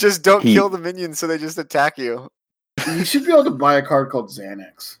 Just don't He- kill the minions so they just attack you. You should be able to buy a card called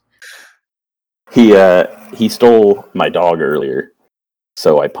Xanax. He stole my dog earlier,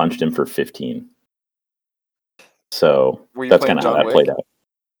 so I punched him for 15. So Were you that's playing kind of how John that played out.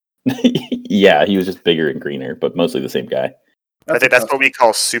 Yeah, he was just bigger and greener, but mostly the same guy. I think that's what we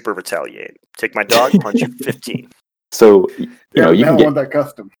call super retaliate. Take my dog, punch you 15. So you Yeah, you now can I get want that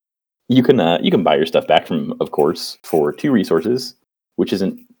custom. you can buy your stuff back from, of course, for 2 resources, which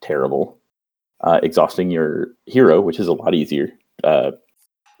isn't terrible. Exhausting your hero, which is a lot easier.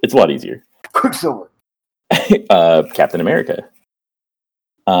 It's a lot easier. Quicksilver. Captain America.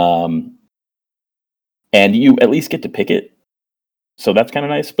 And you at least get to pick it, so that's kind of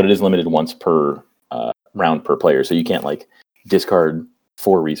nice. But it is limited once per round per player, so you can't like discard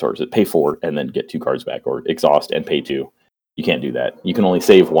 4 resources, pay 4, and then get 2 cards back, or exhaust and pay 2. You can't do that. You can only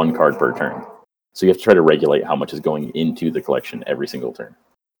save 1 card per turn, so you have to try to regulate how much is going into the collection every single turn.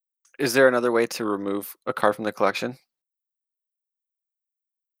 Is there another way to remove a card from the collection?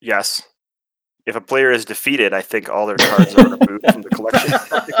 Yes. If a player is defeated, I think all their cards are removed from the collection.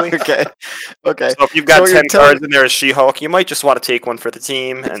 Technically. Okay. Okay. So if you've got So you're 10 telling- cards and there is She-Hulk, you might just want to take one for the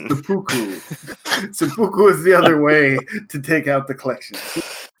team. And Seppuku. Seppuku is the other way to take out the collection.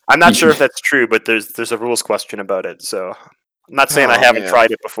 I'm not sure if that's true, but there's a rules question about it. So I'm not saying I Oh, haven't man. tried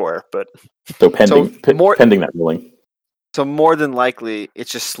it before, but So pending more- pending that ruling. So more than likely,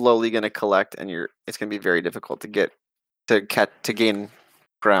 it's just slowly going to collect, and it's going to be very difficult to get to gain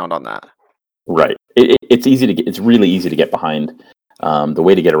ground on that. Right. It's easy to get. It's really easy to get behind. The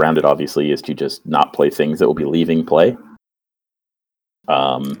way to get around it, obviously, is to just not play things that will be leaving play.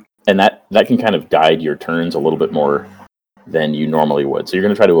 And that can kind of guide your turns a little bit more than you normally would. So you're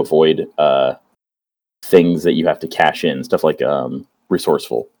going to try to avoid things that you have to cash in, stuff like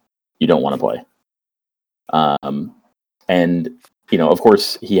resourceful. You don't want to play. And of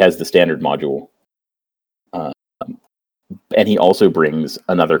course, he has the standard module. And he also brings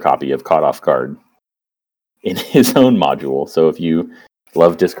another copy of Caught Off Guard in his own module. So if you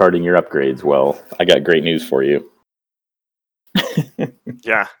love discarding your upgrades, well, I got great news for you.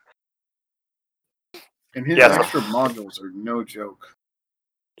 yeah. And his Yeah. extra modules are no joke.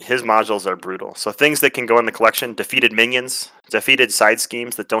 His modules are brutal. So things that can go in the collection: defeated minions, defeated side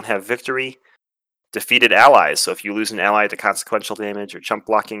schemes that don't have victory, defeated allies. So if you lose an ally to consequential damage or chump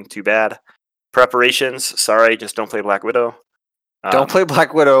blocking, too bad. Preparations, sorry, just don't play Black Widow. Don't play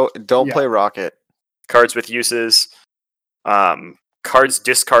Black Widow. Don't yeah. play Rocket. Cards with uses. Cards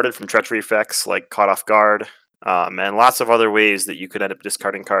discarded from treachery effects, like Caught Off Guard. And lots of other ways that you could end up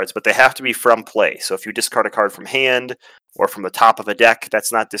discarding cards, but they have to be from play. So if you discard a card from hand or from the top of a deck,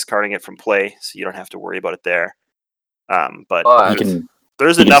 that's not discarding it from play, so you don't have to worry about it there. But You can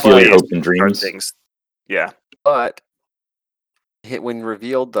there's you can enough steal your ways hopes to and discard dreams. things. Yeah. But when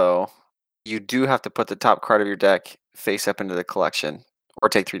revealed, though, you do have to put the top card of your deck face up into the collection or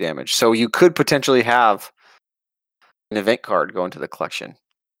take 3 damage. So you could potentially have an event card go into the collection.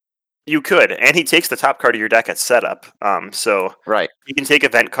 You could, and he takes the top card of your deck at setup. So Right. you can take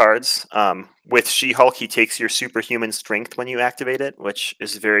event cards. With She-Hulk, he takes your superhuman strength when you activate it, which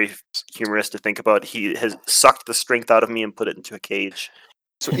is very humorous to think about. He has sucked the strength out of me and put it into a cage.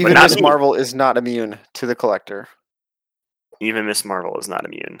 So But even not Miss me. Marvel is not immune to the collector. Even Miss Marvel is not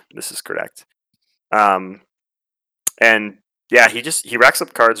immune. This is correct. And yeah, he racks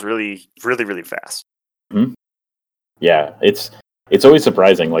up cards really, really, really fast. Yeah, it's always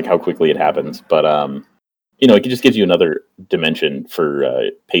surprising like how quickly it happens, but it just gives you another dimension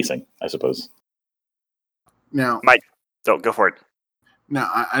for pacing, I suppose. Now, Don't go for it. Now,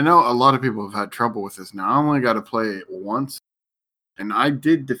 I know a lot of people have had trouble with this. Now, I only got to play it once, and I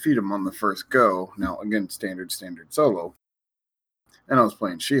did defeat him on the first go. Now, again, standard solo, and I was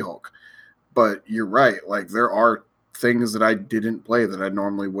playing She-Hulk. But you're right. Like, there are things that I didn't play that I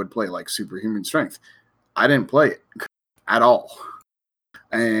normally would play, like Superhuman Strength. I didn't play it at all.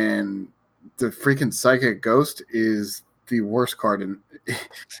 And the freaking Psychic Ghost is the worst card in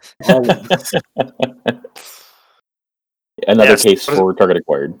all of this. Another Yes. case for target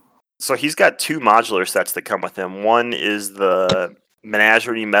acquired. So he's got 2 modular sets that come with him. One is the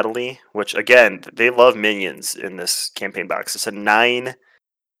Menagerie Medley, which again, they love minions in this campaign box. It's a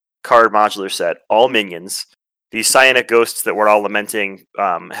 9-card modular set, all minions. These Psionic Ghosts that we're all lamenting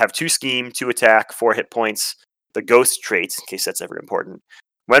have 2 scheme, 2 attack, 4 hit points. The ghost trait, in case that's ever important.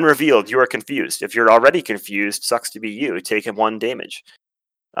 When revealed, you are confused. If you're already confused, sucks to be you. Take him 1 damage.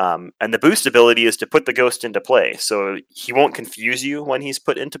 And the boost ability is to put the ghost into play. So he won't confuse you when he's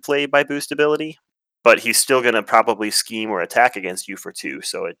put into play by boost ability, but he's still going to probably scheme or attack against you for 2.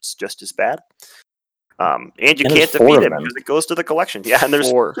 So it's just as bad. And you And can't there's 4 defeat of him them. because it goes to the collection. Yeah, and there's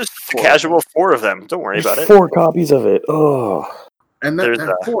Four. just a Four. casual 4 of them. Don't worry about it. 4 copies of it. Oh. And There's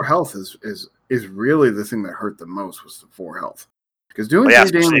that 4 health is really the thing that hurt the most was the 4 health. Because doing Well, yeah, 3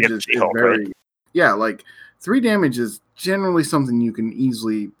 especially damage against is She-Hulk, very... right? Yeah, like 3 damage is generally something you can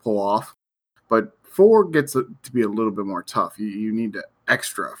easily pull off. But 4 gets to be a little bit more tough. You need to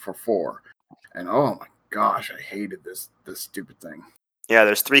extra for 4. And oh my gosh, I hated this stupid thing. Yeah,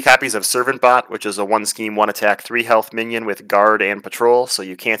 there's 3 copies of Servant Bot, which is a 1 scheme, 1 attack, 3 health minion with guard and patrol, so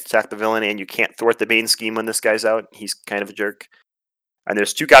you can't attack the villain and you can't thwart the main scheme when this guy's out. He's kind of a jerk. And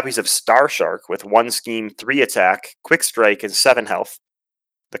there's 2 copies of Star Shark with 1 scheme, 3 attack, quick strike, and 7 health.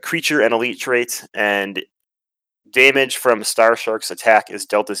 The creature and elite trait, and damage from Star Shark's attack is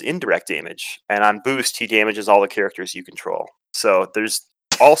dealt as indirect damage. And on boost, he damages all the characters you control. So there's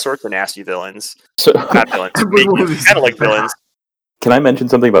all sorts of nasty villains. So, Not villains. Every one of these Kind of is like villains. can I mention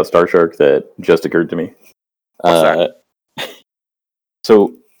something about Star Shark that just occurred to me? What's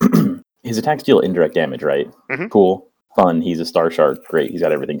So his attacks deal indirect damage, right? Mhm. Cool, fun. He's a Star Shark. Great. He's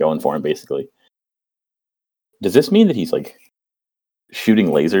got everything going for him, basically. Does this mean that he's like shooting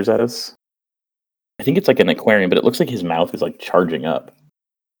lasers at us? I think it's like an aquarium, but it looks like his mouth is like charging up.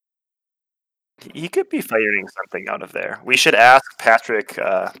 He could be firing something out of there. We should ask Patrick,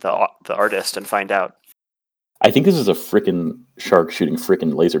 the artist, and find out. I think this is a frickin' shark shooting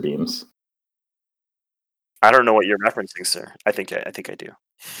frickin' laser beams. I don't know what you're referencing, sir. I think I do.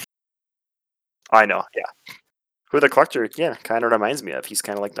 I know, yeah. Who the collector, yeah, kind of reminds me of. He's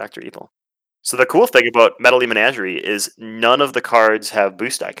kind of like Dr. Evil. So the cool thing about Medley Menagerie is none of the cards have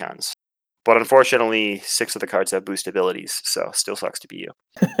boost icons. But unfortunately, 6 of the cards have boost abilities, so still sucks to be you.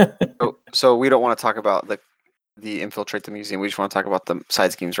 So we don't want to talk about the infiltrate the museum. We just want to talk about the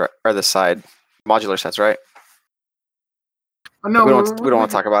side schemes, right? Or the side modular sets, right? No, we don't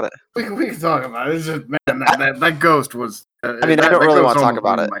want to talk about it. We can talk about it. It's just, man, that ghost was... I mean, I don't really want to talk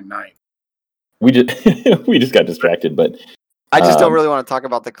about it. My night. We just got distracted, but I just don't really want to talk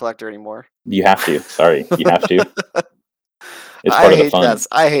about the collector anymore. you have to. Sorry, you have to. It's part of the fun.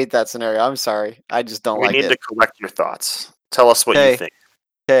 I hate that scenario. I'm sorry. I just don't We like need it. to collect your thoughts. Tell us what you think.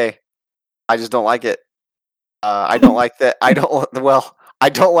 Okay. I just don't like it. I don't like that. I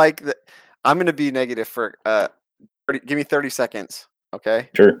don't like that. I'm going to be negative for, give me 30 seconds. Okay.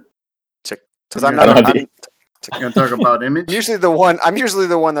 Sure. Because I'm I not, don't I'm, You gonna talk about image? I'm usually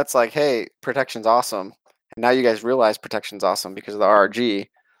the one that's like, hey, protection's awesome. And now you guys realize protection's awesome because of the RRG.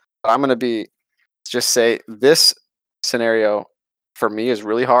 But I'm going to just say this scenario for me is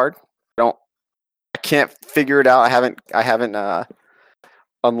really hard. I can't figure it out. I haven't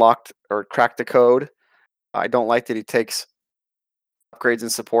unlocked or cracked the code. I don't like that he takes upgrades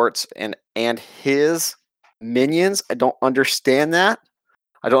and supports and his minions. I don't understand that.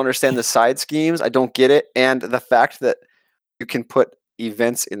 I don't understand the side schemes. I don't get it. And the fact that you can put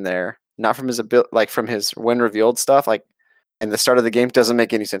events in there, not from his ability, like from his when revealed stuff, like in the start of the game, doesn't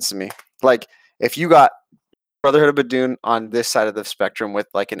make any sense to me. Like if you got Brotherhood of Badoon on this side of the spectrum with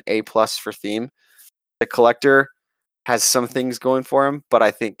like an A+ for theme. The Collector has some things going for him, but I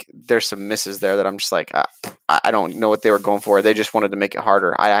think there's some misses there that I'm just like, I don't know what they were going for. They just wanted to make it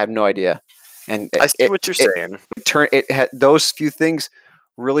harder. I have no idea. And I see what you're saying. Those few things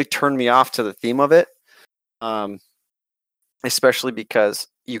really turned me off to the theme of it, especially because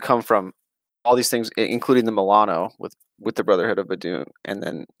you come from all these things, including the Milano with the Brotherhood of Badoon, and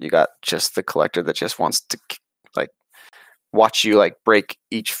then you got just the Collector that just wants to like watch you like break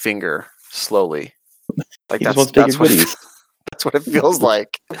each finger slowly. Like He just wants to take his goodies. that's what it feels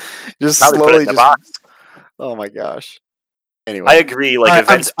like. Just Probably put it slowly, in the just box. oh my gosh. Anyway, I agree. Like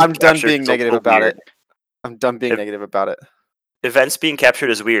events, I'm done captured being is a negative little about weird. it. I'm done being negative about it. Events being captured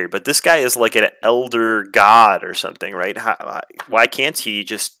is weird, but this guy is like an elder god or something, right? Why can't he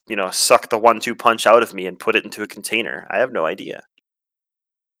just, suck the 1-2 punch out of me and put it into a container? I have no idea.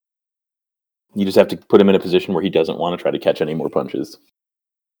 You just have to put him in a position where he doesn't want to try to catch any more punches.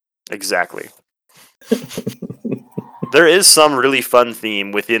 Exactly. There is some really fun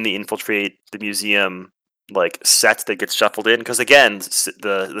theme within the Infiltrate the Museum like set that gets shuffled in, because again,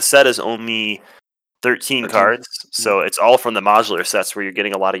 the set is only 13 cards, so it's all from the modular sets where you're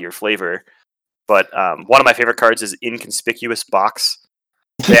getting a lot of your flavor. But one of my favorite cards is Inconspicuous Box.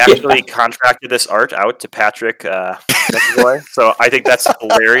 They actually contracted this art out to Patrick McAvoy, so I think that's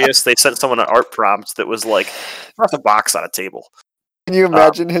hilarious. They sent someone an art prompt that was like, "What's a box on a table?" Can you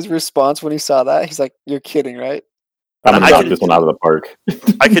imagine his response when he saw that? He's like, "You're kidding, right?" I'm gonna knock this one out of the park.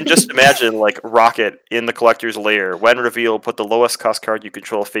 I can just imagine like Rocket in the collector's lair. When revealed, put the lowest cost card you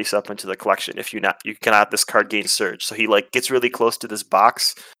control face up into the collection. If you cannot this card gain surge. So he like gets really close to this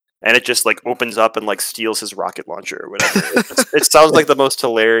box, and it just like opens up and like steals his rocket launcher or whatever. It sounds like the most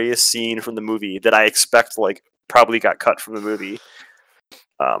hilarious scene from the movie that I expect like probably got cut from the movie.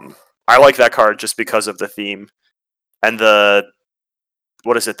 I like that card just because of the theme and the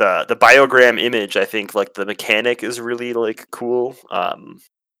biogram image. I think like the mechanic is really like cool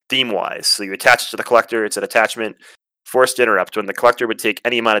theme wise. So you attach it to the collector, it's an attachment. Forced interrupt. When the collector would take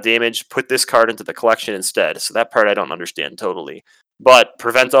any amount of damage, put this card into the collection instead. So that part I don't understand totally. But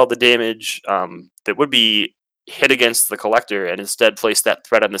prevent all the damage that would be hit against the collector and instead place that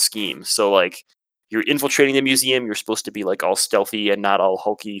threat on the scheme. So like you're infiltrating the museum, you're supposed to be like all stealthy and not all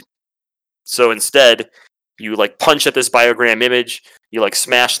hulky. So instead, you like punch at this biogram image, you like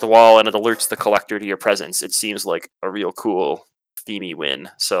smash the wall, and it alerts the collector to your presence. It seems like a real cool themey win.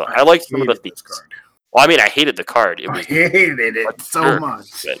 So I liked some of the themes. Well, I mean, I hated the card. I hated it so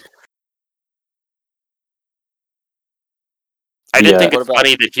much. I didn't think it's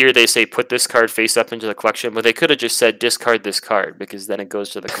funny that here they say put this card face up into the collection, but they could have just said discard this card because then it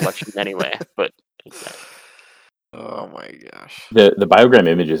goes to the collection anyway. But oh my gosh, the biogram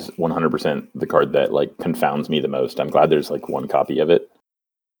image is 100% the card that like confounds me the most. I'm glad there's like one copy of it,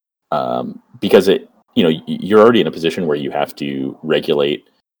 because you're already in a position where you have to regulate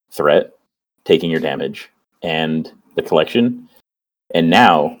threat, taking your damage, and the collection, and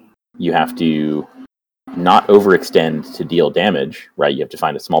now you have to not overextend to deal damage, right? You have to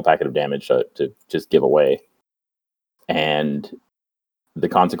find a small packet of damage to just give away. And the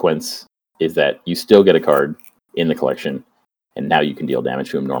consequence is that you still get a card in the collection, and now you can deal damage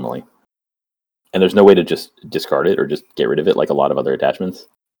to him normally. And there's no way to just discard it or just get rid of it like a lot of other attachments.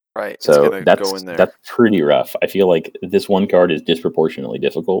 Right. So that's pretty rough. I feel like this one card is disproportionately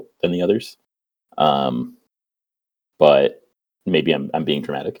difficult than the others. But maybe I'm being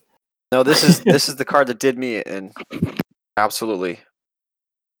dramatic. No, this is the card that did me in. Absolutely.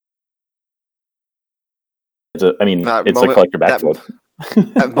 It's a collector backflip.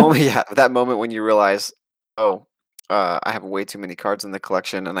 That moment when you realize, I have way too many cards in the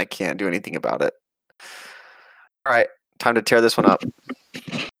collection and I can't do anything about it. All right, time to tear this one up.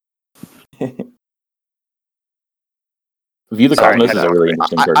 View the Cosmos is a really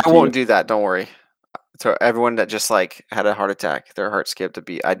interesting card. I won't do that. Don't worry. So everyone that just like had a heart attack, their heart skipped a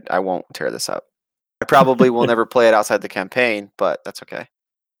beat. I won't tear this up. I probably will never play it outside the campaign, but that's okay.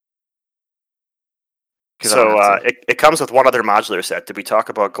 So it comes with one other modular set. Did we talk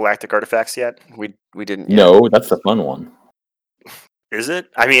about Galactic Artifacts yet? We didn't yet. No, that's the fun one. Is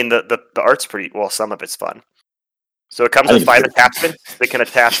it? I mean, the art's pretty well. Some of it's fun. So it comes with 5 attachments that can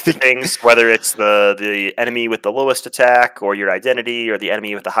attach to things, whether it's the enemy with the lowest attack, or your identity, or the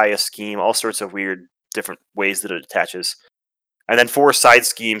enemy with the highest scheme. All sorts of weird, different ways that it attaches. And then 4 side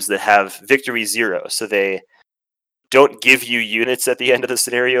schemes that have victory 0. So they don't give you units at the end of the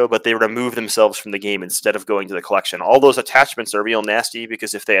scenario, but they remove themselves from the game instead of going to the collection. All those attachments are real nasty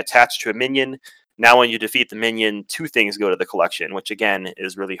because if they attach to a minion, now when you defeat the minion, 2 things go to the collection, which again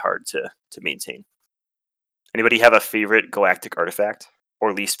is really hard to maintain. Anybody have a favorite galactic artifact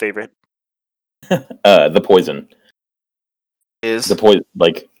or least favorite? The poison. Is The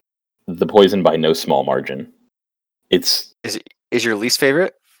poison by no small margin. It's is your least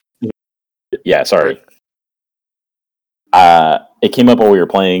favorite? yeah. Sorry. It came up while we were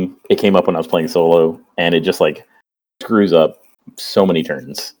playing. It came up when I was playing solo, and it just like screws up so many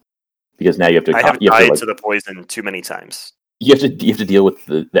turns because now you have to. I have you have died to, like, to the poison too many times. you have to deal with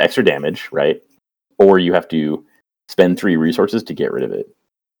the extra damage, right? Or you have to spend 3 resources to get rid of it,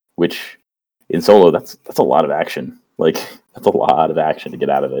 which in solo that's a lot of action. Like that's a lot of action to get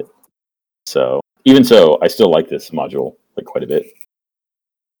out of it. So even so, I still like this module like quite a bit.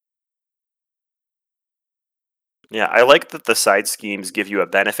 Yeah, I like that the side schemes give you a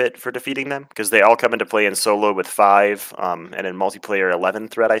benefit for defeating them because they all come into play in solo with 5, and in multiplayer 11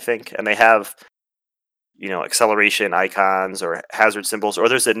 threat, I think, and they have acceleration icons or hazard symbols, or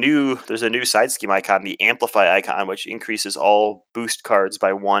there's a new side scheme icon, the amplify icon, which increases all boost cards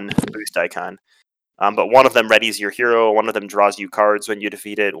by 1 boost icon. But one of them readies your hero, one of them draws you cards when you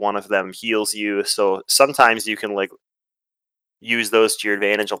defeat it, one of them heals you. So sometimes you can like use those to your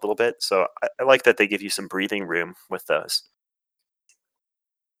advantage a little bit. So I like that they give you some breathing room with those.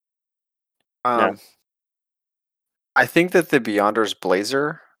 Yeah. I think that the Beyonder's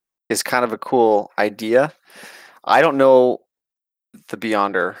Blazer is kind of a cool idea. I don't know the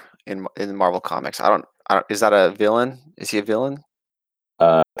Beyonder in Marvel Comics. I don't. Is that a villain? Is he a villain?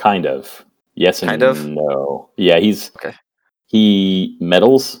 Kind of. Yes and Kind of? no. Yeah, Okay. he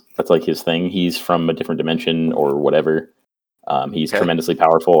meddles. That's like his thing. He's from a different dimension or whatever. He's Okay. tremendously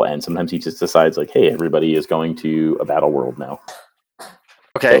powerful, and sometimes he just decides like, "Hey, everybody is going to a battle world now."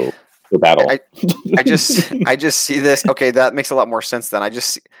 Okay. So, the battle. I just see this. Okay, that makes a lot more sense then. I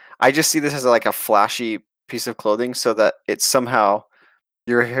just see this as like a flashy piece of clothing, so that it's somehow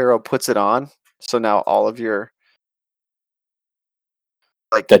your hero puts it on. So now all of your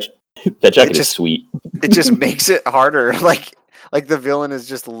like that jacket is just- sweet. it just makes it harder. Like the villain is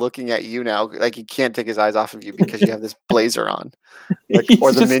just looking at you now. Like he can't take his eyes off of you because you have this blazer on. Like,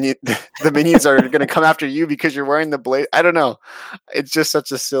 or the minions are going to come after you because you're wearing the blazer. I don't know. It's just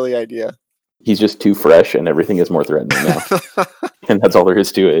such a silly idea. He's just too fresh, and everything is more threatening now. And that's all there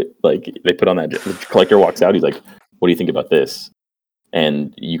is to it. Like they put on that. The collector walks out. He's like, "What do you think about this?"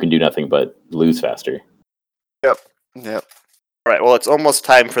 And you can do nothing but lose faster. Yep. All right, well, it's almost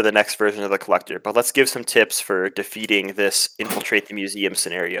time for the next version of the collector, but let's give some tips for defeating this infiltrate the museum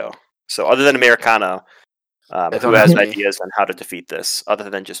scenario. So other than Americano, who has ideas on how to defeat this, other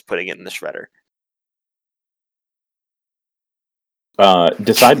than just putting it in the shredder?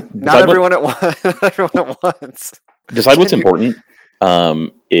 Decide everyone at once. Not everyone at once. Decide what's important.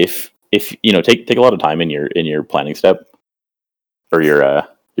 If take a lot of time in your planning step or your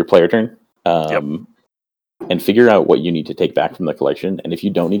player turn. And figure out what you need to take back from the collection. And if you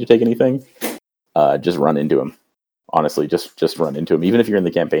don't need to take anything, just run into him. Honestly, just run into him. Even if you're in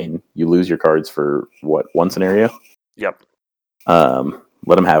the campaign, you lose your cards for one scenario. Yep.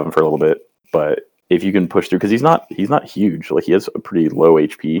 Let him have them for a little bit. But if you can push through, because he's not huge. Like he has a pretty low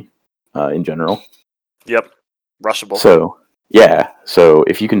HP in general. Yep. Rushable. So yeah. So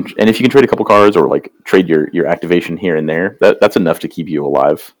if you can trade a couple cards or like trade your activation here and there, that's enough to keep you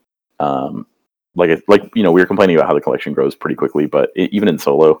alive. We were complaining about how the collection grows pretty quickly, but even in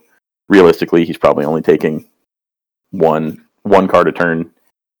solo, realistically, he's probably only taking one card a turn,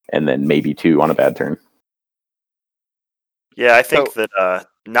 and then maybe 2 on a bad turn. Yeah, I think that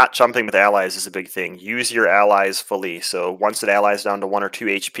not jumping with allies is a big thing. Use your allies fully. So once an ally is down to 1 or 2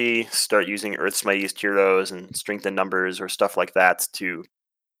 HP, start using Earth's Mightiest Heroes and strengthen numbers or stuff like that to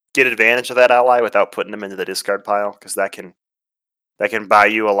get advantage of that ally without putting them into the discard pile, because that can buy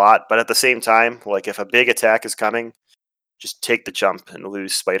you a lot. But at the same time, like if a big attack is coming, just take the jump and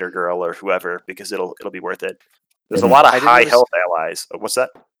lose Spider Girl or whoever, because it'll be worth it. There's a lot of high health allies. What's that?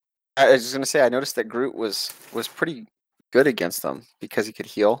 I was just gonna say I noticed that Groot was pretty good against them because he could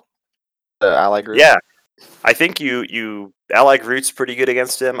heal the ally Groot. Yeah. I think you ally Groot's pretty good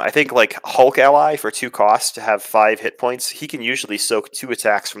against him. I think like Hulk ally for 2 costs to have 5 hit points, he can usually soak 2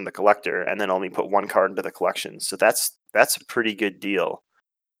 attacks from the collector and then only put 1 card into the collection. So that's a pretty good deal.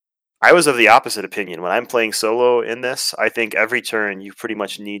 I was of the opposite opinion. When I'm playing solo in this, I think every turn you pretty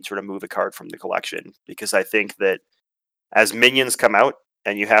much need to remove a card from the collection, because I think that as minions come out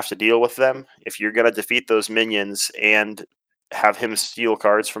and you have to deal with them, if you're going to defeat those minions and have him steal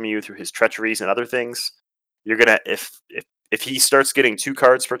cards from you through his treacheries and other things, you're going to, if he starts getting 2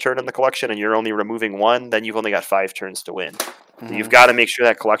 cards per turn in the collection and you're only removing 1, then you've only got 5 turns to win. Mm-hmm. So you've got to make sure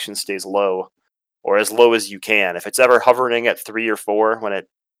that collection stays low, or as low as you can. If it's ever hovering at 3 or 4 when it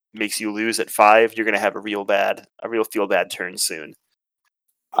makes you lose at 5, you're going to have a real feel bad turn soon.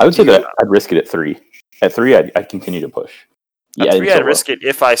 I would say that I'd risk it at 3. At 3, I'd continue to push. At 3, I'd risk it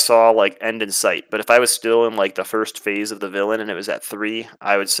if I saw like end in sight. But if I was still in like the first phase of the villain and it was at 3,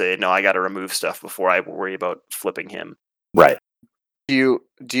 I would say no. I got to remove stuff before I worry about flipping him. Right. Do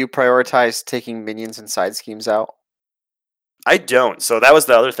you prioritize taking minions and side schemes out? I don't. So that was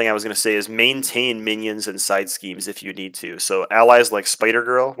the other thing I was going to say is maintain minions and side schemes if you need to. So allies like Spider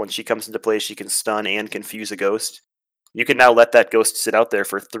Girl, when she comes into play, she can stun and confuse a ghost. You can now let that ghost sit out there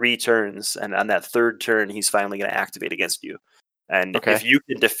for 3 turns, and on that 3rd turn, he's finally going to activate against you. And if you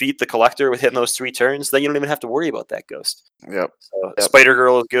can defeat the Collector within those 3 turns, then you don't even have to worry about that ghost. Yep. So Spider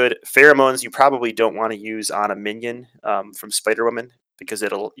Girl is good. Pheromones you probably don't want to use on a minion from Spider Woman because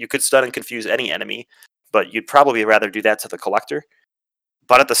you could stun and confuse any enemy, but you'd probably rather do that to the Collector.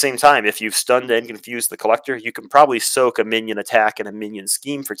 But at the same time, if you've stunned and confused the Collector, you can probably soak a minion attack and a minion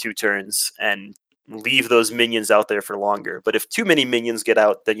scheme for 2 turns and leave those minions out there for longer. But if too many minions get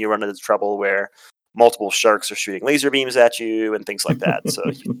out, then you run into trouble where multiple sharks are shooting laser beams at you and things like that. So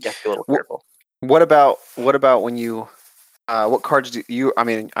you have to be a little careful. What about when you what cards do you, I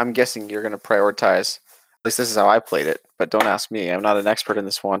mean, I'm guessing you're going to prioritize, at least this is how I played it, but don't ask me. I'm not an expert in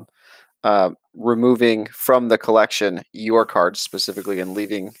this one. Removing from the collection your cards specifically and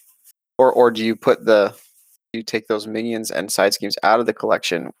leaving, or do you take those minions and side schemes out of the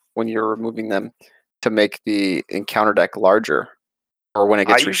collection when you're removing them to make the encounter deck larger, or when it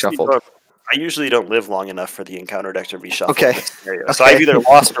gets reshuffled? I usually don't live long enough for the encounter deck to reshuffle. Okay. So I've either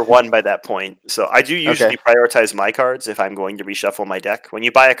lost or won by that point. So I do usually prioritize my cards if I'm going to reshuffle my deck. When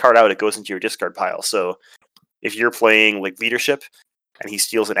you buy a card out, it goes into your discard pile. So if you're playing like leadership and he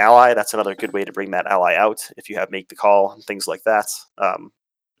steals an ally, that's another good way to bring that ally out if you have make the call and things like that.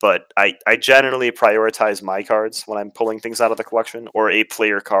 But I generally prioritize my cards when I'm pulling things out of the collection, or a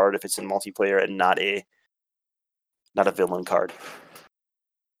player card if it's in multiplayer and not a villain card.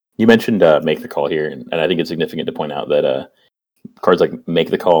 You mentioned Make the Call here, and I think it's significant to point out that cards like Make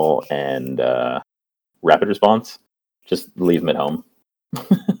the Call and Rapid Response, just leave them at home.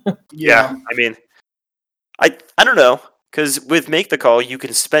 Yeah, I mean, I don't know, because with Make the Call, you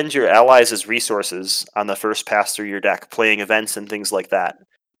can spend your allies as resources on the first pass through your deck, playing events and things like that.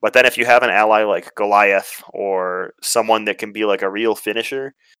 But then if you have an ally like Goliath or someone that can be like a real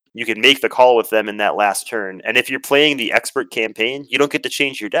finisher, you can make the call with them in that last turn. And if you're playing the expert campaign, you don't get to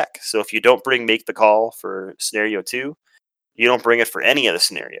change your deck. So if you don't bring Make the Call for scenario 2, you don't bring it for any of the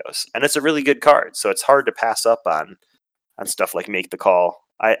scenarios. And it's a really good card. So it's hard to pass up on stuff like Make the Call.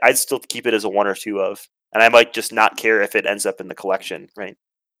 I'd still keep it as a 1 or 2 of. And I might just not care if it ends up in the collection, right?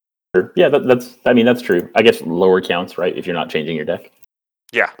 Yeah, that's true. I guess lower counts, right? If you're not changing your deck.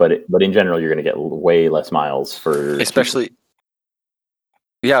 Yeah. But in general, you're going to get way less miles for... Especially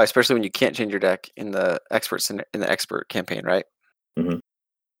when you can't change your deck in the expert campaign, right? Mm-hmm.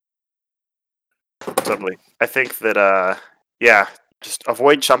 Totally. I think that just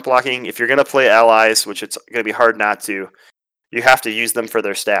avoid chump blocking. If you're going to play allies, which it's going to be hard not to, you have to use them for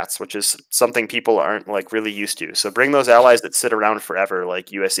their stats, which is something people aren't like really used to. So bring those allies that sit around forever,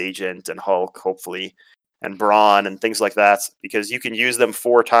 like US Agent and Hulk, hopefully, and Brawn and things like that, because you can use them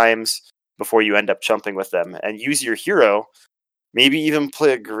 4 times before you end up chumping with them. And use your hero. Maybe even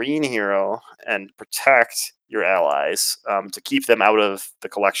play a green hero and protect your allies to keep them out of the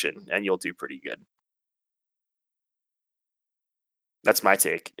collection, and you'll do pretty good. That's my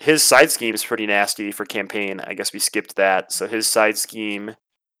take. His side scheme is pretty nasty for campaign. I guess we skipped that. So his side scheme,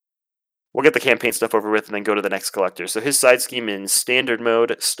 we'll get the campaign stuff over with and then go to the next collector. So his side scheme in standard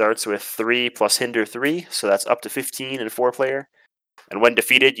mode starts with 3 plus hinder 3. So that's up to 15 in 4-player. And when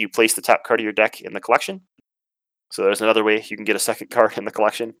defeated, you place the top card of your deck in the collection. So there's another way you can get a second card in the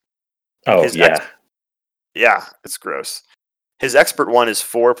collection. Oh, yeah, it's gross. His expert one is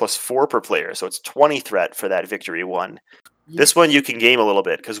 4 plus 4 per player, so it's 20 threat for that victory one. Yeah. This one you can game a little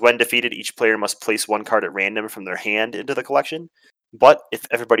bit, because when defeated, each player must place 1 card at random from their hand into the collection. But if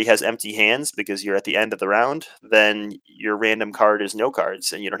everybody has empty hands, because you're at the end of the round, then your random card is no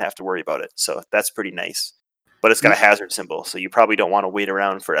cards, and you don't have to worry about it. So that's pretty nice. But it's got a hazard symbol, so you probably don't want to wait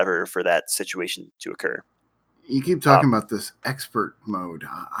around forever for that situation to occur. You keep talking about this expert mode.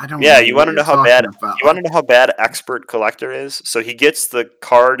 I don't. Yeah, you want to know how bad you want to know how bad expert collector is. So he gets the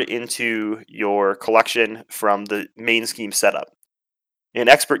card into your collection from the main scheme setup. In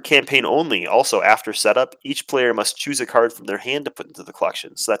expert campaign only, also after setup, each player must choose a card from their hand to put into the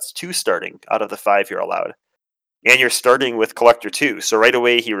collection. So that's 2 starting out of the 5 you're allowed. And you're starting with collector 2. So right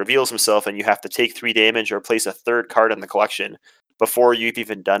away he reveals himself, and you have to take 3 damage or place a 3rd card in the collection before you've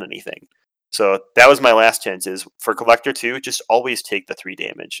even done anything. So that was my last chance. Is for Collector 2, just always take the 3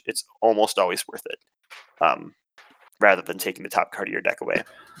 damage. It's almost always worth it, rather than taking the top card of your deck away.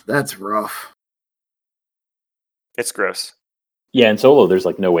 That's rough. It's gross. Yeah, in solo, there's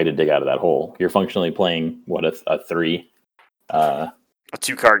like no way to dig out of that hole. You're functionally playing a 3. A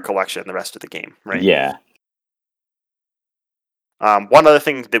 2-card collection the rest of the game, right? Yeah. One other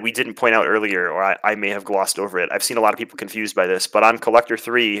thing that we didn't point out earlier, or I may have glossed over it, I've seen a lot of people confused by this, but on Collector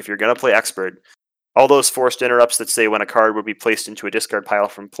 3, if you're going to play Expert, all those forced interrupts that say when a card would be placed into a discard pile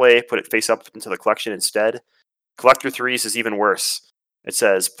from play, put it face up into the collection instead. Collector 3's is even worse. It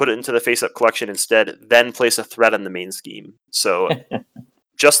says, put it into the face-up collection instead, then place a threat on the main scheme. So,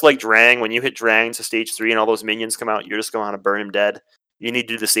 just like Drang, when you hit Drang to stage 3 and all those minions come out, you're just going to burn him dead. You need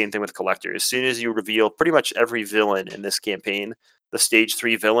to do the same thing with Collector. As soon as you reveal pretty much every villain in this campaign, the stage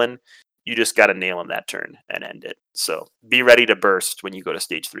 3 villain, you just got to nail him that turn and end it. So, be ready to burst when you go to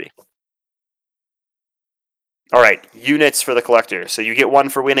stage 3. All right, units for the Collector. So, you get 1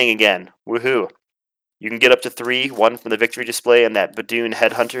 for winning again. Woohoo! You can get up to 3, 1 from the victory display, and that Badoon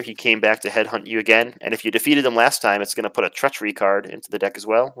Headhunter, he came back to headhunt you again. And if you defeated him last time, it's going to put a Treachery card into the deck as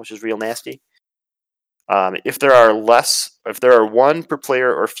well, which is real nasty. If there are 1 per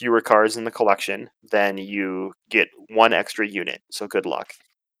player or fewer cards in the collection, then you get 1 extra unit. So good luck.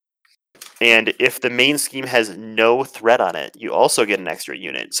 And if the main scheme has no threat on it, you also get an extra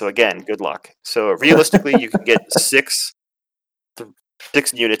unit. So again, good luck. So realistically, you can get 6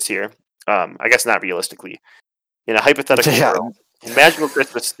 units here. I guess not realistically. In a hypothetical world, in Magical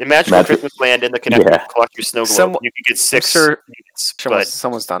Christmas Land in the Collector Snow Globe, you could get 6 units. But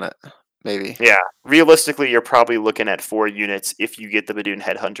someone's done it, maybe. Yeah, realistically, you're probably looking at 4 units if you get the Badoon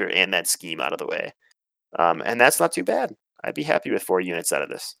Headhunter and that scheme out of the way. And that's not too bad. I'd be happy with 4 units out of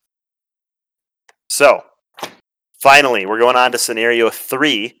this. So, finally, we're going on to scenario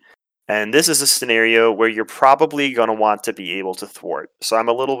 3. And this is a scenario where you're probably going to want to be able to thwart. So I'm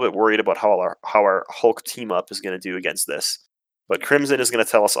a little bit worried about how our Hulk team-up is going to do against this. But Crimson is going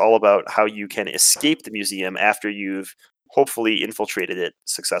to tell us all about how you can escape the museum after you've hopefully infiltrated it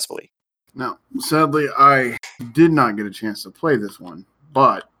successfully. Now, sadly, I did not get a chance to play this one,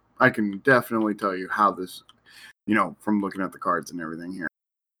 but I can definitely tell you how this, from looking at the cards and everything here.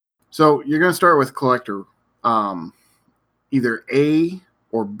 So you're going to start with Collector, either A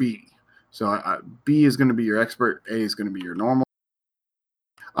or B. So B is going to be your Expert, A is going to be your normal.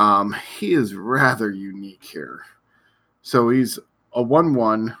 He is rather unique here. So he's a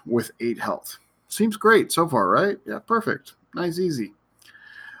 1/1 with 8 health. Seems great so far, right? Yeah, perfect. Nice, easy.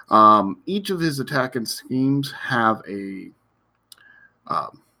 Each of his attack and schemes have a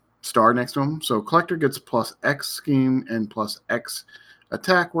star next to him. So Collector gets plus X scheme and plus X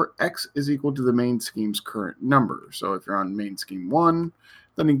attack, where X is equal to the main scheme's current number. So if you're on main scheme 1,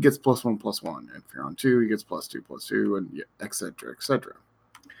 then he gets +1/+1. If you're on 2, he gets +2/+2, and etc., etc.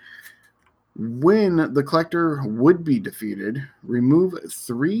 When the Collector would be defeated, remove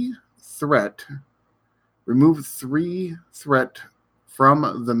 3 threat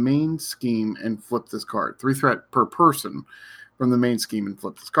from the main scheme and flip this card. 3 threat per person from the main scheme and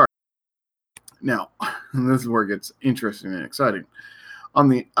flip this card. Now, this is where it gets interesting and exciting. On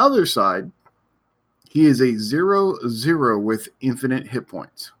the other side, he is a 0/0 with infinite hit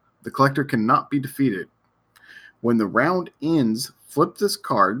points. The Collector cannot be defeated. When the round ends, flip this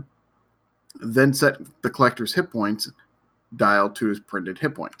card, then set the Collector's hit points dial to his printed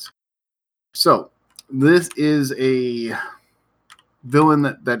hit points. So, this is a villain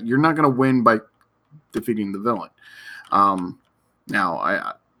that you're not going to win by defeating the villain.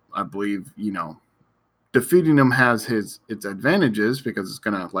 Now, I believe, defeating him has its advantages because it's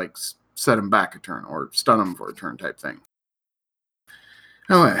going to, set him back a turn or stun him for a turn type thing.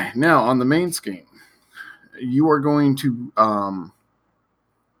 Okay, now on the main scheme, you are going to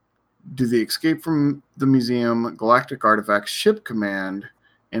do the Escape from the Museum, Galactic Artifact, Ship Command,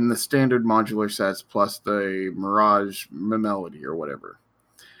 and the standard modular sets plus the Mirage Melody or whatever.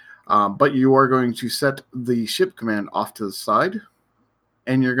 But you are going to set the Ship Command off to the side,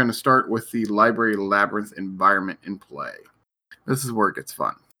 and you're going to start with the Library Labyrinth environment in play. This is where it gets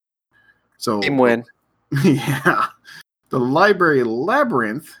fun. So, Game win. Yeah. The Library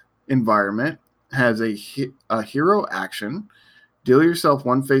Labyrinth environment has a hero action. Deal yourself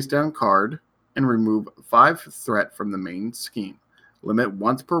 1 face-down card and remove 5 threat from the main scheme. Limit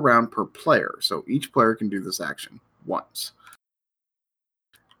once per round per player. So each player can do this action once.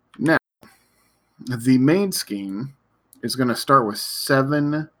 Now, the main scheme is going to start with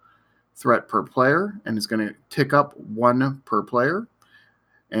 7 threat per player, and it's going to tick up 1 per player.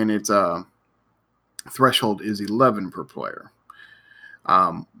 And its threshold is 11 per player.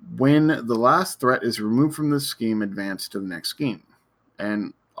 When the last threat is removed from this scheme, advance to the next scheme.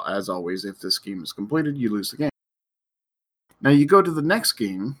 And as always, if this scheme is completed, you lose the game. Now you go to the next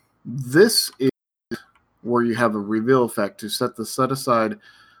scheme. This is where you have a reveal effect to set the set-aside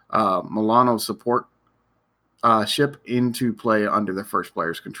Milano support ship into play under the first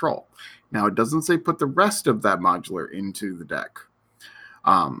player's control. Now, it doesn't say put the rest of that modular into the deck.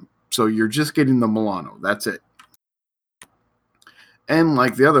 So you're just getting the Milano. That's it. And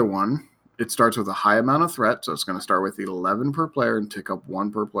like the other one, it starts with a high amount of threat. So it's going to start with 11 per player and tick up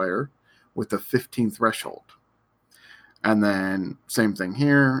 1 per player with a 15 threshold. And then same thing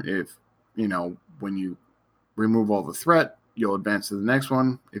here. If, when you remove all the threat, you'll advance to the next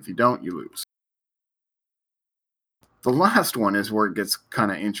one. If you don't, you lose. The last one is where it gets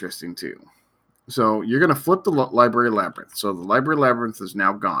kind of interesting too. So you're going to flip the Library Labyrinth. So the Library Labyrinth is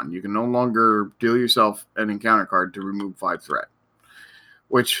now gone. You can no longer deal yourself an encounter card to remove 5 threat,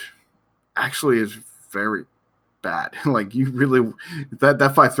 which actually is very bad. Like you really,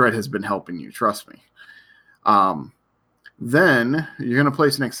 that 5 threat has been helping you. Trust me. Then you're going to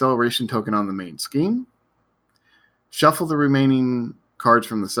place an acceleration token on the main scheme. Shuffle the remaining cards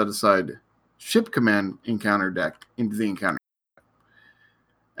from the set-aside ship command encounter deck into the encounter.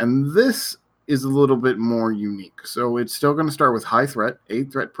 And this is a little bit more unique. So it's still going to start with high threat,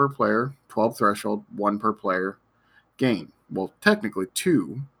 8 threat per player, 12 threshold, 1 per player gain. Well, technically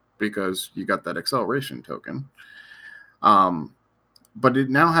 2 because you got that acceleration token. But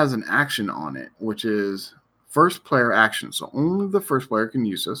it now has an action on it, which is first player action. So only the first player can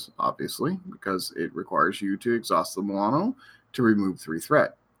use this, obviously, because it requires you to exhaust the Milano to remove 3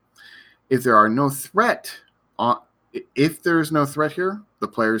 threat. If there is no threat here, the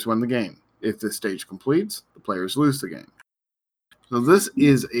players win the game. If this stage completes, the players lose the game. So this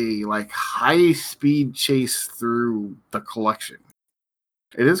is a high-speed chase through the collection.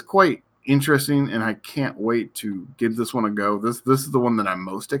 It is quite interesting, and I can't wait to give this one a go. This is the one that I'm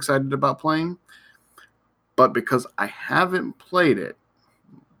most excited about playing. But because I haven't played it,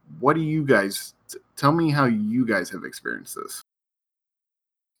 what do you guys tell me how you guys have experienced this?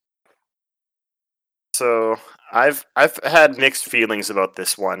 So I've had mixed feelings about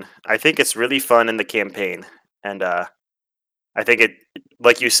this one. I think it's really fun in the campaign, and I think it,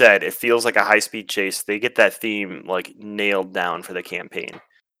 like you said, it feels like a high-speed chase. They get that theme nailed down for the campaign.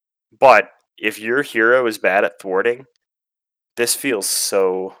 But if your hero is bad at thwarting, this feels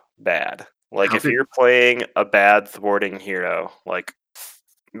so bad. If you're playing a bad thwarting hero, like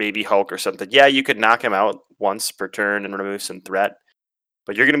maybe Hulk or something, yeah, you could knock him out once per turn and remove some threat,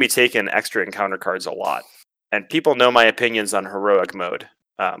 but you're going to be taking extra encounter cards a lot. And people know my opinions on heroic mode.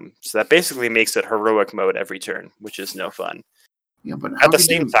 So that basically makes it heroic mode every turn, which is no fun. Yeah, but at the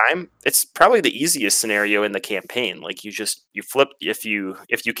same time, it's probably the easiest scenario in the campaign. You flip, if you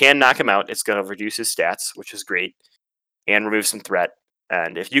can knock him out, it's going to reduce his stats, which is great, and remove some threat.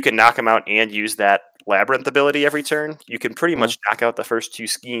 And if you can knock him out and use that labyrinth ability every turn, you can pretty much knock out the first 2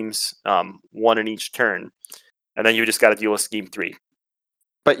 schemes, one in each turn, and then you just got to deal with scheme 3.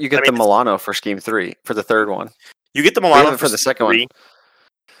 But you get the Milano for scheme 3 for the third one. You get the Milano for the second 3.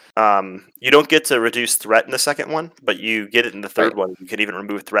 One. You don't get to reduce threat in the second one, but you get it in the third one. You can even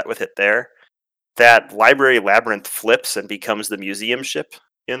remove threat with it there. That Library Labyrinth flips and becomes the museum ship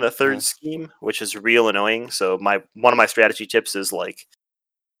in the third scheme, which is real annoying. So one of my strategy tips is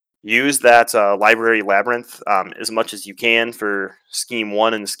use that Library Labyrinth as much as you can for scheme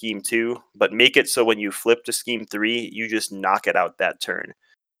 1 and scheme 2, but make it so when you flip to scheme 3, you just knock it out that turn.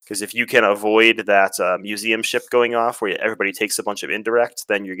 Because if you can avoid that museum ship going off where everybody takes a bunch of indirect,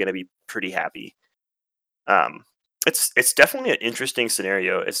 then you're going to be pretty happy. It's definitely an interesting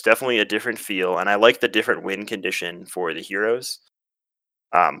scenario. It's definitely a different feel, and I like the different win condition for the heroes.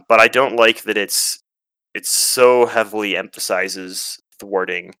 But I don't like that it's so heavily emphasizes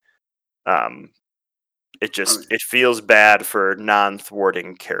thwarting. It feels bad for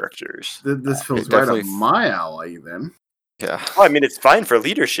non-thwarting characters. This feels right up my alley then. Yeah. Well, I mean, it's fine for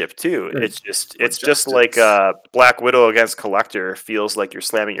leadership too. It's just like Black Widow against Collector feels like you're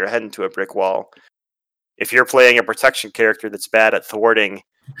slamming your head into a brick wall. If you're playing a protection character that's bad at thwarting,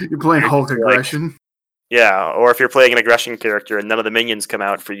 you're playing Hulk aggression. Yeah, or if you're playing an aggression character and none of the minions come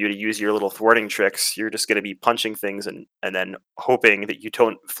out for you to use your little thwarting tricks, you're just going to be punching things and then hoping that you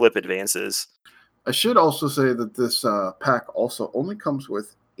don't flip advances. I should also say that this pack also only comes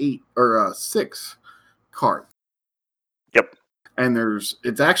with 6 cards. Yep. And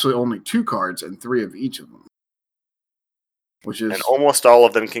it's actually only 2 cards and 3 of each of them. And almost all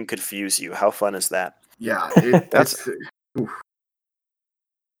of them can confuse you. How fun is that? Yeah,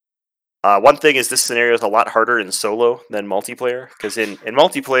 One thing is this scenario is a lot harder in solo than multiplayer, because in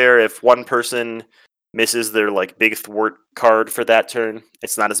multiplayer, if one person misses their like big thwart card for that turn,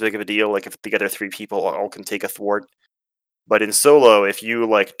 it's not as big of a deal. Like if the other 3 people all can take a thwart. But in solo, if you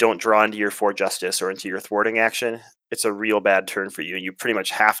like don't draw into your 4 justice or into your thwarting action, it's a real bad turn for you, and you pretty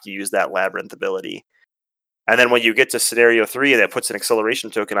much have to use that labyrinth ability. And then when you get to scenario 3, that puts an acceleration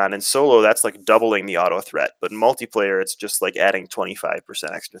token on. In solo, that's like doubling the auto threat. But in multiplayer, it's just like adding 25%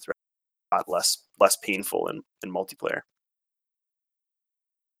 extra threat. A lot less painful in multiplayer.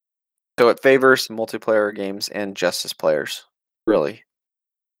 So it favors multiplayer games and Justice players, really.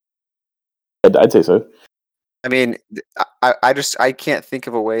 I'd say so. I mean, I can't think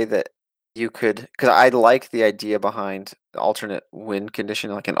of a way that you could, because I like the idea behind the alternate win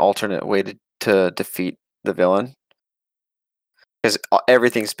condition, like an alternate way to defeat the villain. Because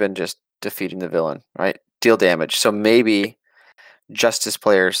everything's been just defeating the villain, right? Deal damage. So maybe Justice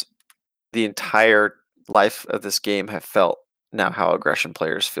players, the entire life of this game, have felt now how aggression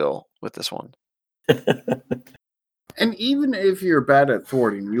players feel with this one. And even if you're bad at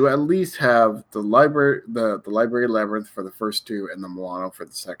thwarting, you at least have the library labyrinth for the first 2 and the Milano for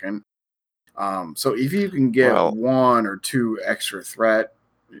the second. So if you can get 1 or 2 extra threat,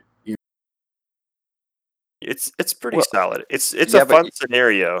 it's pretty solid. It's a fun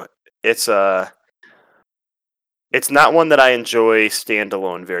scenario. It's not one that I enjoy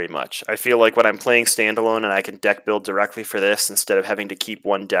standalone very much. I feel like when I'm playing standalone and I can deck build directly for this instead of having to keep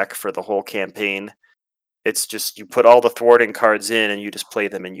one deck for the whole campaign, it's just you put all the thwarting cards in and you just play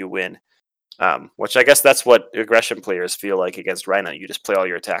them and you win. Which I guess that's what aggression players feel like against Rhino. You just play all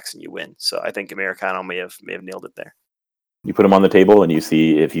your attacks and you win. So I think Americano may have nailed it there. You put him on the table and you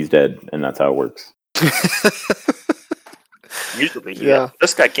see if he's dead, and that's how it works. Usually, yeah.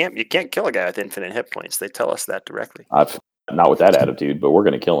 This guy you can't kill a guy with infinite hit points. They tell us that directly. Not with that attitude, but we're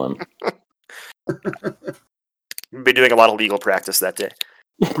going to kill him. We'll be doing a lot of legal practice that day.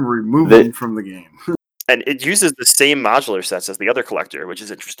 Remove him from the game. And it uses the same modular sets as the other collector, which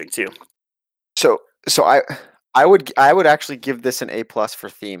is interesting too. So I would actually give this an A+ for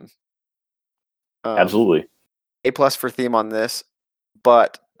theme. Absolutely. A+ for theme on this,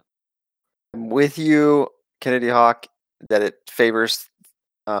 but I'm with you, Kennedy Hawk, that it favors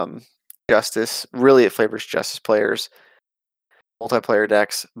Justice. Really, it favors Justice players, multiplayer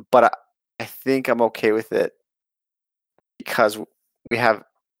decks, but I think I'm okay with it because we have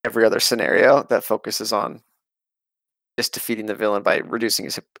every other scenario that focuses on just defeating the villain by reducing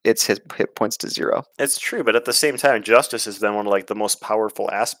its hit points to 0. It's true, but at the same time, Justice has been one of like the most powerful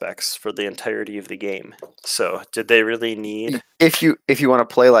aspects for the entirety of the game. So, did they really need? If you want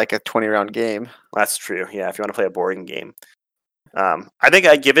to play like a 20-round game, that's true. Yeah, if you want to play a boring game, I think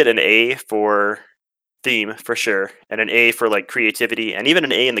I'd give it an A for theme for sure, and an A for like creativity, and even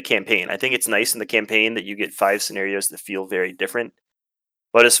an A in the campaign. I think it's nice in the campaign that you get 5 scenarios that feel very different.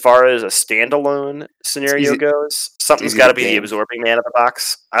 But as far as a standalone scenario goes, something's got to be the absorbing man of the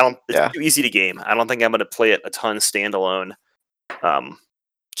box. It's too easy to game. I don't think I'm going to play it a ton standalone.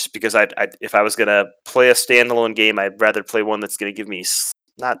 Just because if I was going to play a standalone game, I'd rather play one that's going to give me,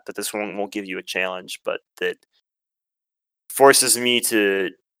 not that this one won't give you a challenge, but that forces me to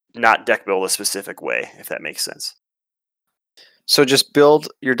not deck build a specific way, if that makes sense. So just build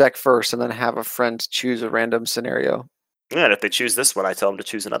your deck first and then have a friend choose a random scenario. Yeah, and if they choose this one, I tell them to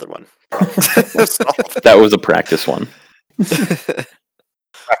choose another one. That was a practice one.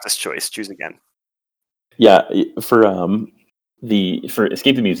 Practice choice. Choose again. Yeah, for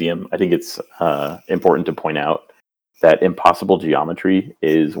Escape the Museum, I think it's important to point out that Impossible Geometry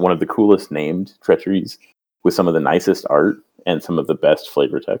is one of the coolest named treacheries with some of the nicest art and some of the best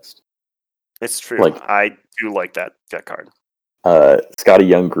flavor text. It's true. I do like that card. Scotty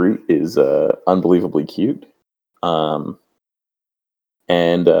Young Groot is unbelievably cute.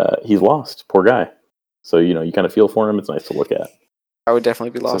 And he's lost, poor guy. So you kind of feel for him. It's nice to look at. I would definitely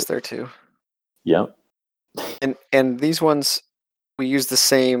be lost there too. Yeah. And these ones, we use the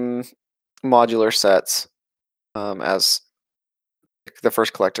same modular sets as the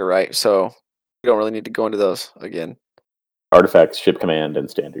first collector, right? So we don't really need to go into those again. Artifacts, Ship Command, and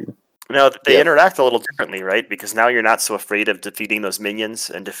Standard. No, they interact a little differently, right? Because now you're not so afraid of defeating those minions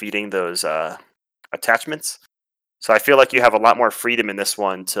and defeating those attachments. So I feel like you have a lot more freedom in this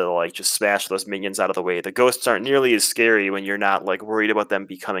one to like just smash those minions out of the way. The ghosts aren't nearly as scary when you're not like worried about them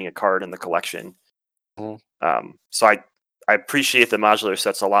becoming a card in the collection. So I appreciate the modular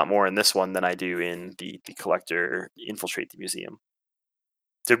sets a lot more in this one than I do in the collector Infiltrate the Museum.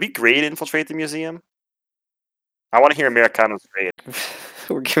 Did we grade Infiltrate the Museum? I want to hear Americano's grade.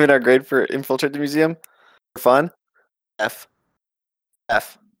 We're giving our grade for Infiltrate the Museum for fun. F.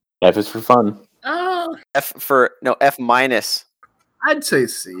 F is for fun. F minus. I'd say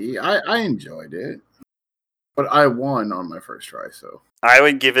C. I enjoyed it, but I won on my first try. So I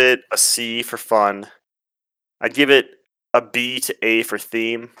would give it a C for fun. I'd give it a B to A for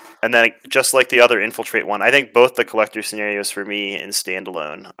theme, and then just like the other Infiltrate one, I think both the collector scenarios for me in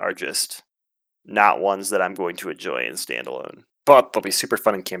standalone are just not ones that I'm going to enjoy in standalone. But they'll be super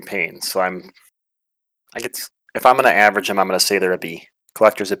fun in campaign. So if I'm going to average them, I'm going to say they're a B.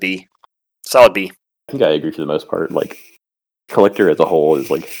 Collector's a B, solid B. I think I agree for the most part. Like, collector as a whole is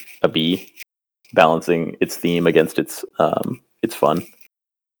like a B, balancing its theme against its fun.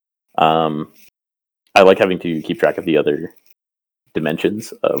 I like having to keep track of the other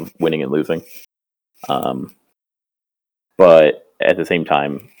dimensions of winning and losing. But at the same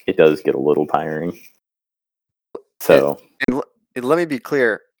time, it does get a little tiring. So, and let me be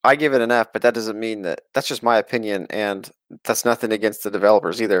clear. I give it an F, but that doesn't mean that's just my opinion, and that's nothing against the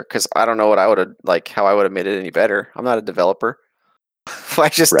developers either. Because I don't know what I would have how I would have made it any better. I'm not a developer. I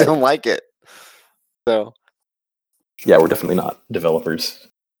just Right. don't like it. So yeah, we're definitely not developers.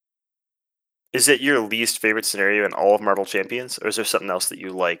 Is it your least favorite scenario in all of Marvel Champions, or is there something else that you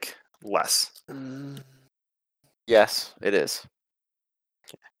like less? yes, it is.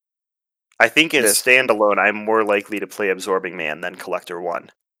 I think in It is. standalone, I'm more likely to play Absorbing Man than Collector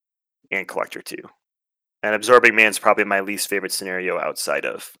 1 and Collector 2. And Absorbing Man's probably my least favorite scenario outside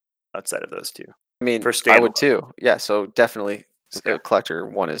of those two. I mean, For I would standalone. too. Yeah, so definitely Okay. Collector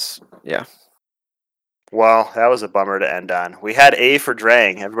 1 is, yeah. Well, that was a bummer to end on. We had A for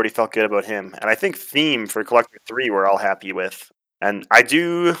Drang. Everybody felt good about him. And I think theme for Collector 3 we're all happy with. And I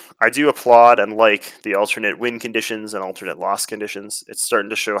do applaud and like the alternate win conditions and alternate loss conditions. It's starting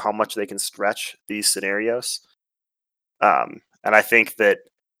to show how much they can stretch these scenarios. And I think that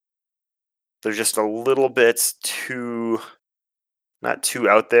they're just a little bit too, not too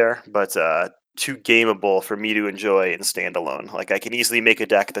out there, but too gameable for me to enjoy in standalone. Like, I can easily make a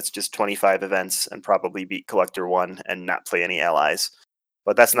deck that's just 25 events and probably beat Collector 1 and not play any allies.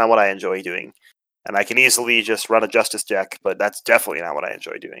 But that's not what I enjoy doing. And I can easily just run a Justice deck, but that's definitely not what I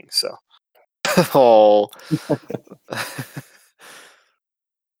enjoy doing. So Oh.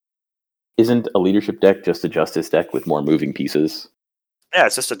 Isn't a leadership deck just a justice deck with more moving pieces? yeah,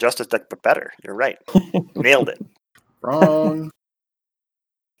 it's just a Justice deck, but better. You're right. Nailed it. wrong.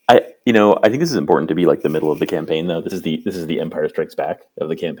 I think this is important to be like the middle of the campaign though. This is the Empire Strikes Back of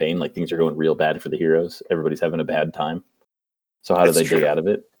the campaign. Like, things are going real bad for the heroes. Everybody's having a bad time. So how do That's they dig true. out of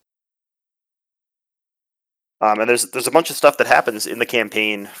it? And there's a bunch of stuff that happens in the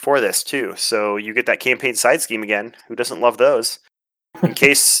campaign for this too. So you get that campaign side scheme again. Who doesn't love those? In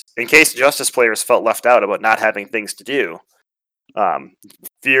case Justice players felt left out about not having things to do,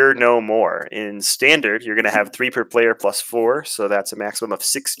 fear no more. In Standard, you're going to have 3 per player plus 4, so that's a maximum of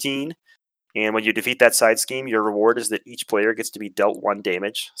 16. And when you defeat that side scheme, your reward is that each player gets to be dealt 1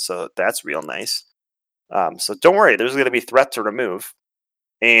 damage. So that's real nice. So don't worry, there's going to be threat to remove.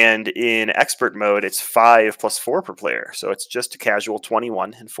 And in expert mode, it's 5 plus 4 per player. So it's just a casual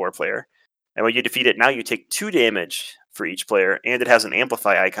 21 and 4 player. And when you defeat it, now you take 2 damage for each player, and it has an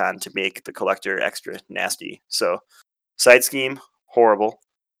amplify icon to make the collector extra nasty. So side scheme, horrible.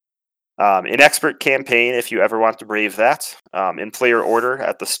 In expert campaign, if you ever want to brave that, in player order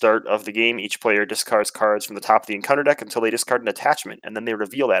at the start of the game, each player discards cards from the top of the encounter deck until they discard an attachment, and then they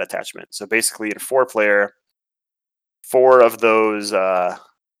reveal that attachment. So basically, in 4 player, 4 of those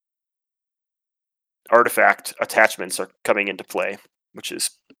artifact attachments are coming into play, which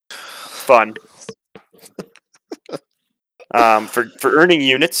is fun. For earning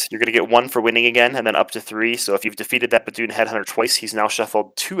units, you're going to get 1 for winning again, and then up to 3. So if you've defeated that Badoon Headhunter twice, he's now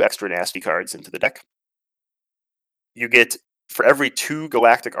shuffled 2 extra nasty cards into the deck. You get, for every 2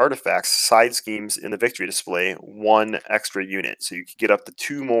 galactic artifacts, side schemes in the victory display, 1 extra unit. So you can get up to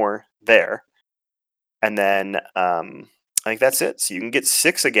 2 more there. And then I think that's it. So you can get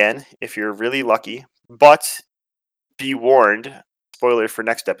 6 again if you're really lucky. But be warned, spoiler for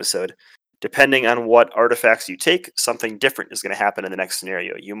next episode, depending on what artifacts you take, something different is going to happen in the next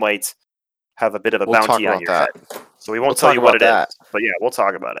scenario. You might have a bit of a bounty on your head. So we won't tell you what it is. But yeah, we'll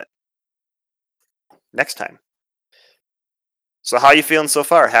talk about it next time. So how are you feeling so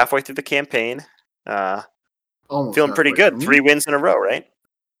far? Halfway through the campaign. Almost Feeling pretty halfway. good. 3 wins in a row, right?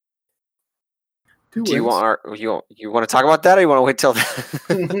 2 Do you wins. want you want to talk about that, or you want to wait till?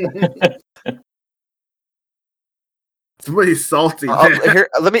 Somebody's salty. Here,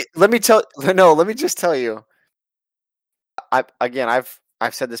 let me just tell you. I've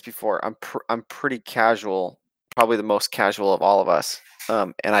said this before. I'm pretty casual, probably the most casual of all of us,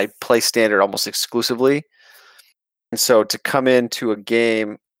 and I play Standard almost exclusively. And so to come into a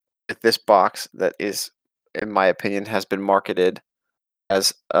game with this box that is, in my opinion, has been marketed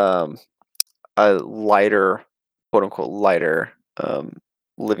as a lighter, quote unquote, lighter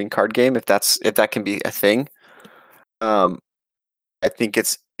living card game. If that can be a thing, I think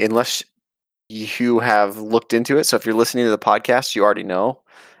it's, unless you have looked into it. So if you're listening to the podcast, you already know.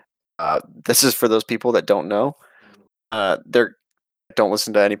 This is for those people that don't know. They don't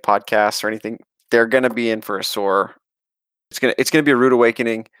listen to any podcasts or anything. They're gonna be in for a sore. It's gonna be a rude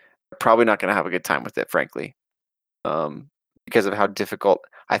awakening. They're probably not gonna have a good time with it, frankly, because of how difficult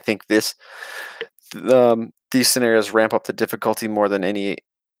I think these scenarios ramp up the difficulty more than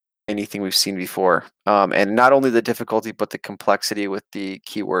anything we've seen before. And not only the difficulty, but the complexity with the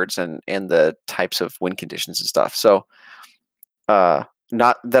keywords and the types of win conditions and stuff. So,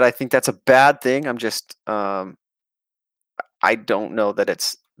 not that I think that's a bad thing. I'm just, I don't know that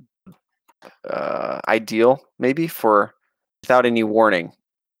it's ideal, maybe, for without any warning.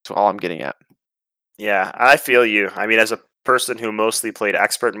 That's all I'm getting at. Yeah, I feel you. I mean, as a person who mostly played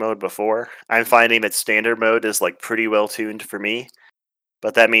expert mode before, I'm finding that standard mode is like pretty well tuned for me.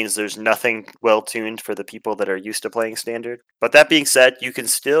 But that means there's nothing well tuned for the people that are used to playing standard. But that being said, you can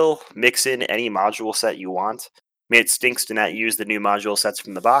still mix in any module set you want. I mean, it stinks to not use the new module sets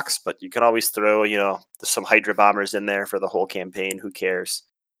from the box, but you can always throw, some Hydra Bombers in there for the whole campaign. Who cares?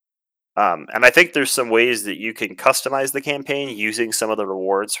 And I think there's some ways that you can customize the campaign using some of the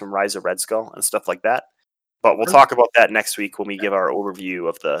rewards from Rise of Red Skull and stuff like that. But we'll talk about that next week when we give our overview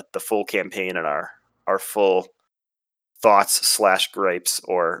of the full campaign and our full thoughts / gripes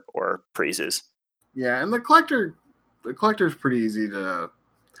or praises. Yeah, and the collector's pretty easy to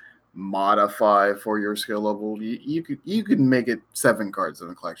modify for your skill level. You could make it 7 cards in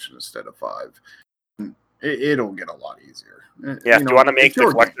the collection instead of 5. It'll get a lot easier. Yeah, if you want to make the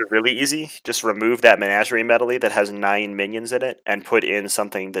collector really easy, just remove that Menagerie Medley that has 9 minions in it and put in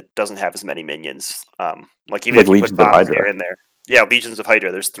something that doesn't have as many minions. Like even if you put Bombs in there. Yeah, Legions of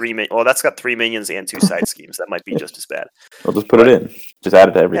Hydra. There's 3 well, that's got 3 minions and 2 side schemes. That might be just as bad. Well, just put it in. Just add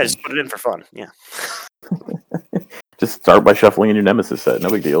it to everything. Yeah, just put it in for fun. Yeah. Just start by shuffling in your Nemesis set. No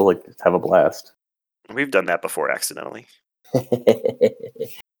big deal. Like, just have a blast. We've done that before accidentally.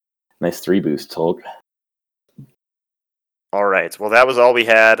 Nice 3 boost, Hulk. All right. Well, that was all we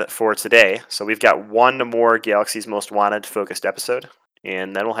had for today. So we've got one more Galaxy's Most Wanted focused episode,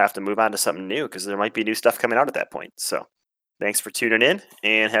 and then we'll have to move on to something new because there might be new stuff coming out at that point. So thanks for tuning in,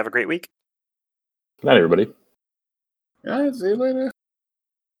 and have a great week. Good night, everybody. Yeah, see you later.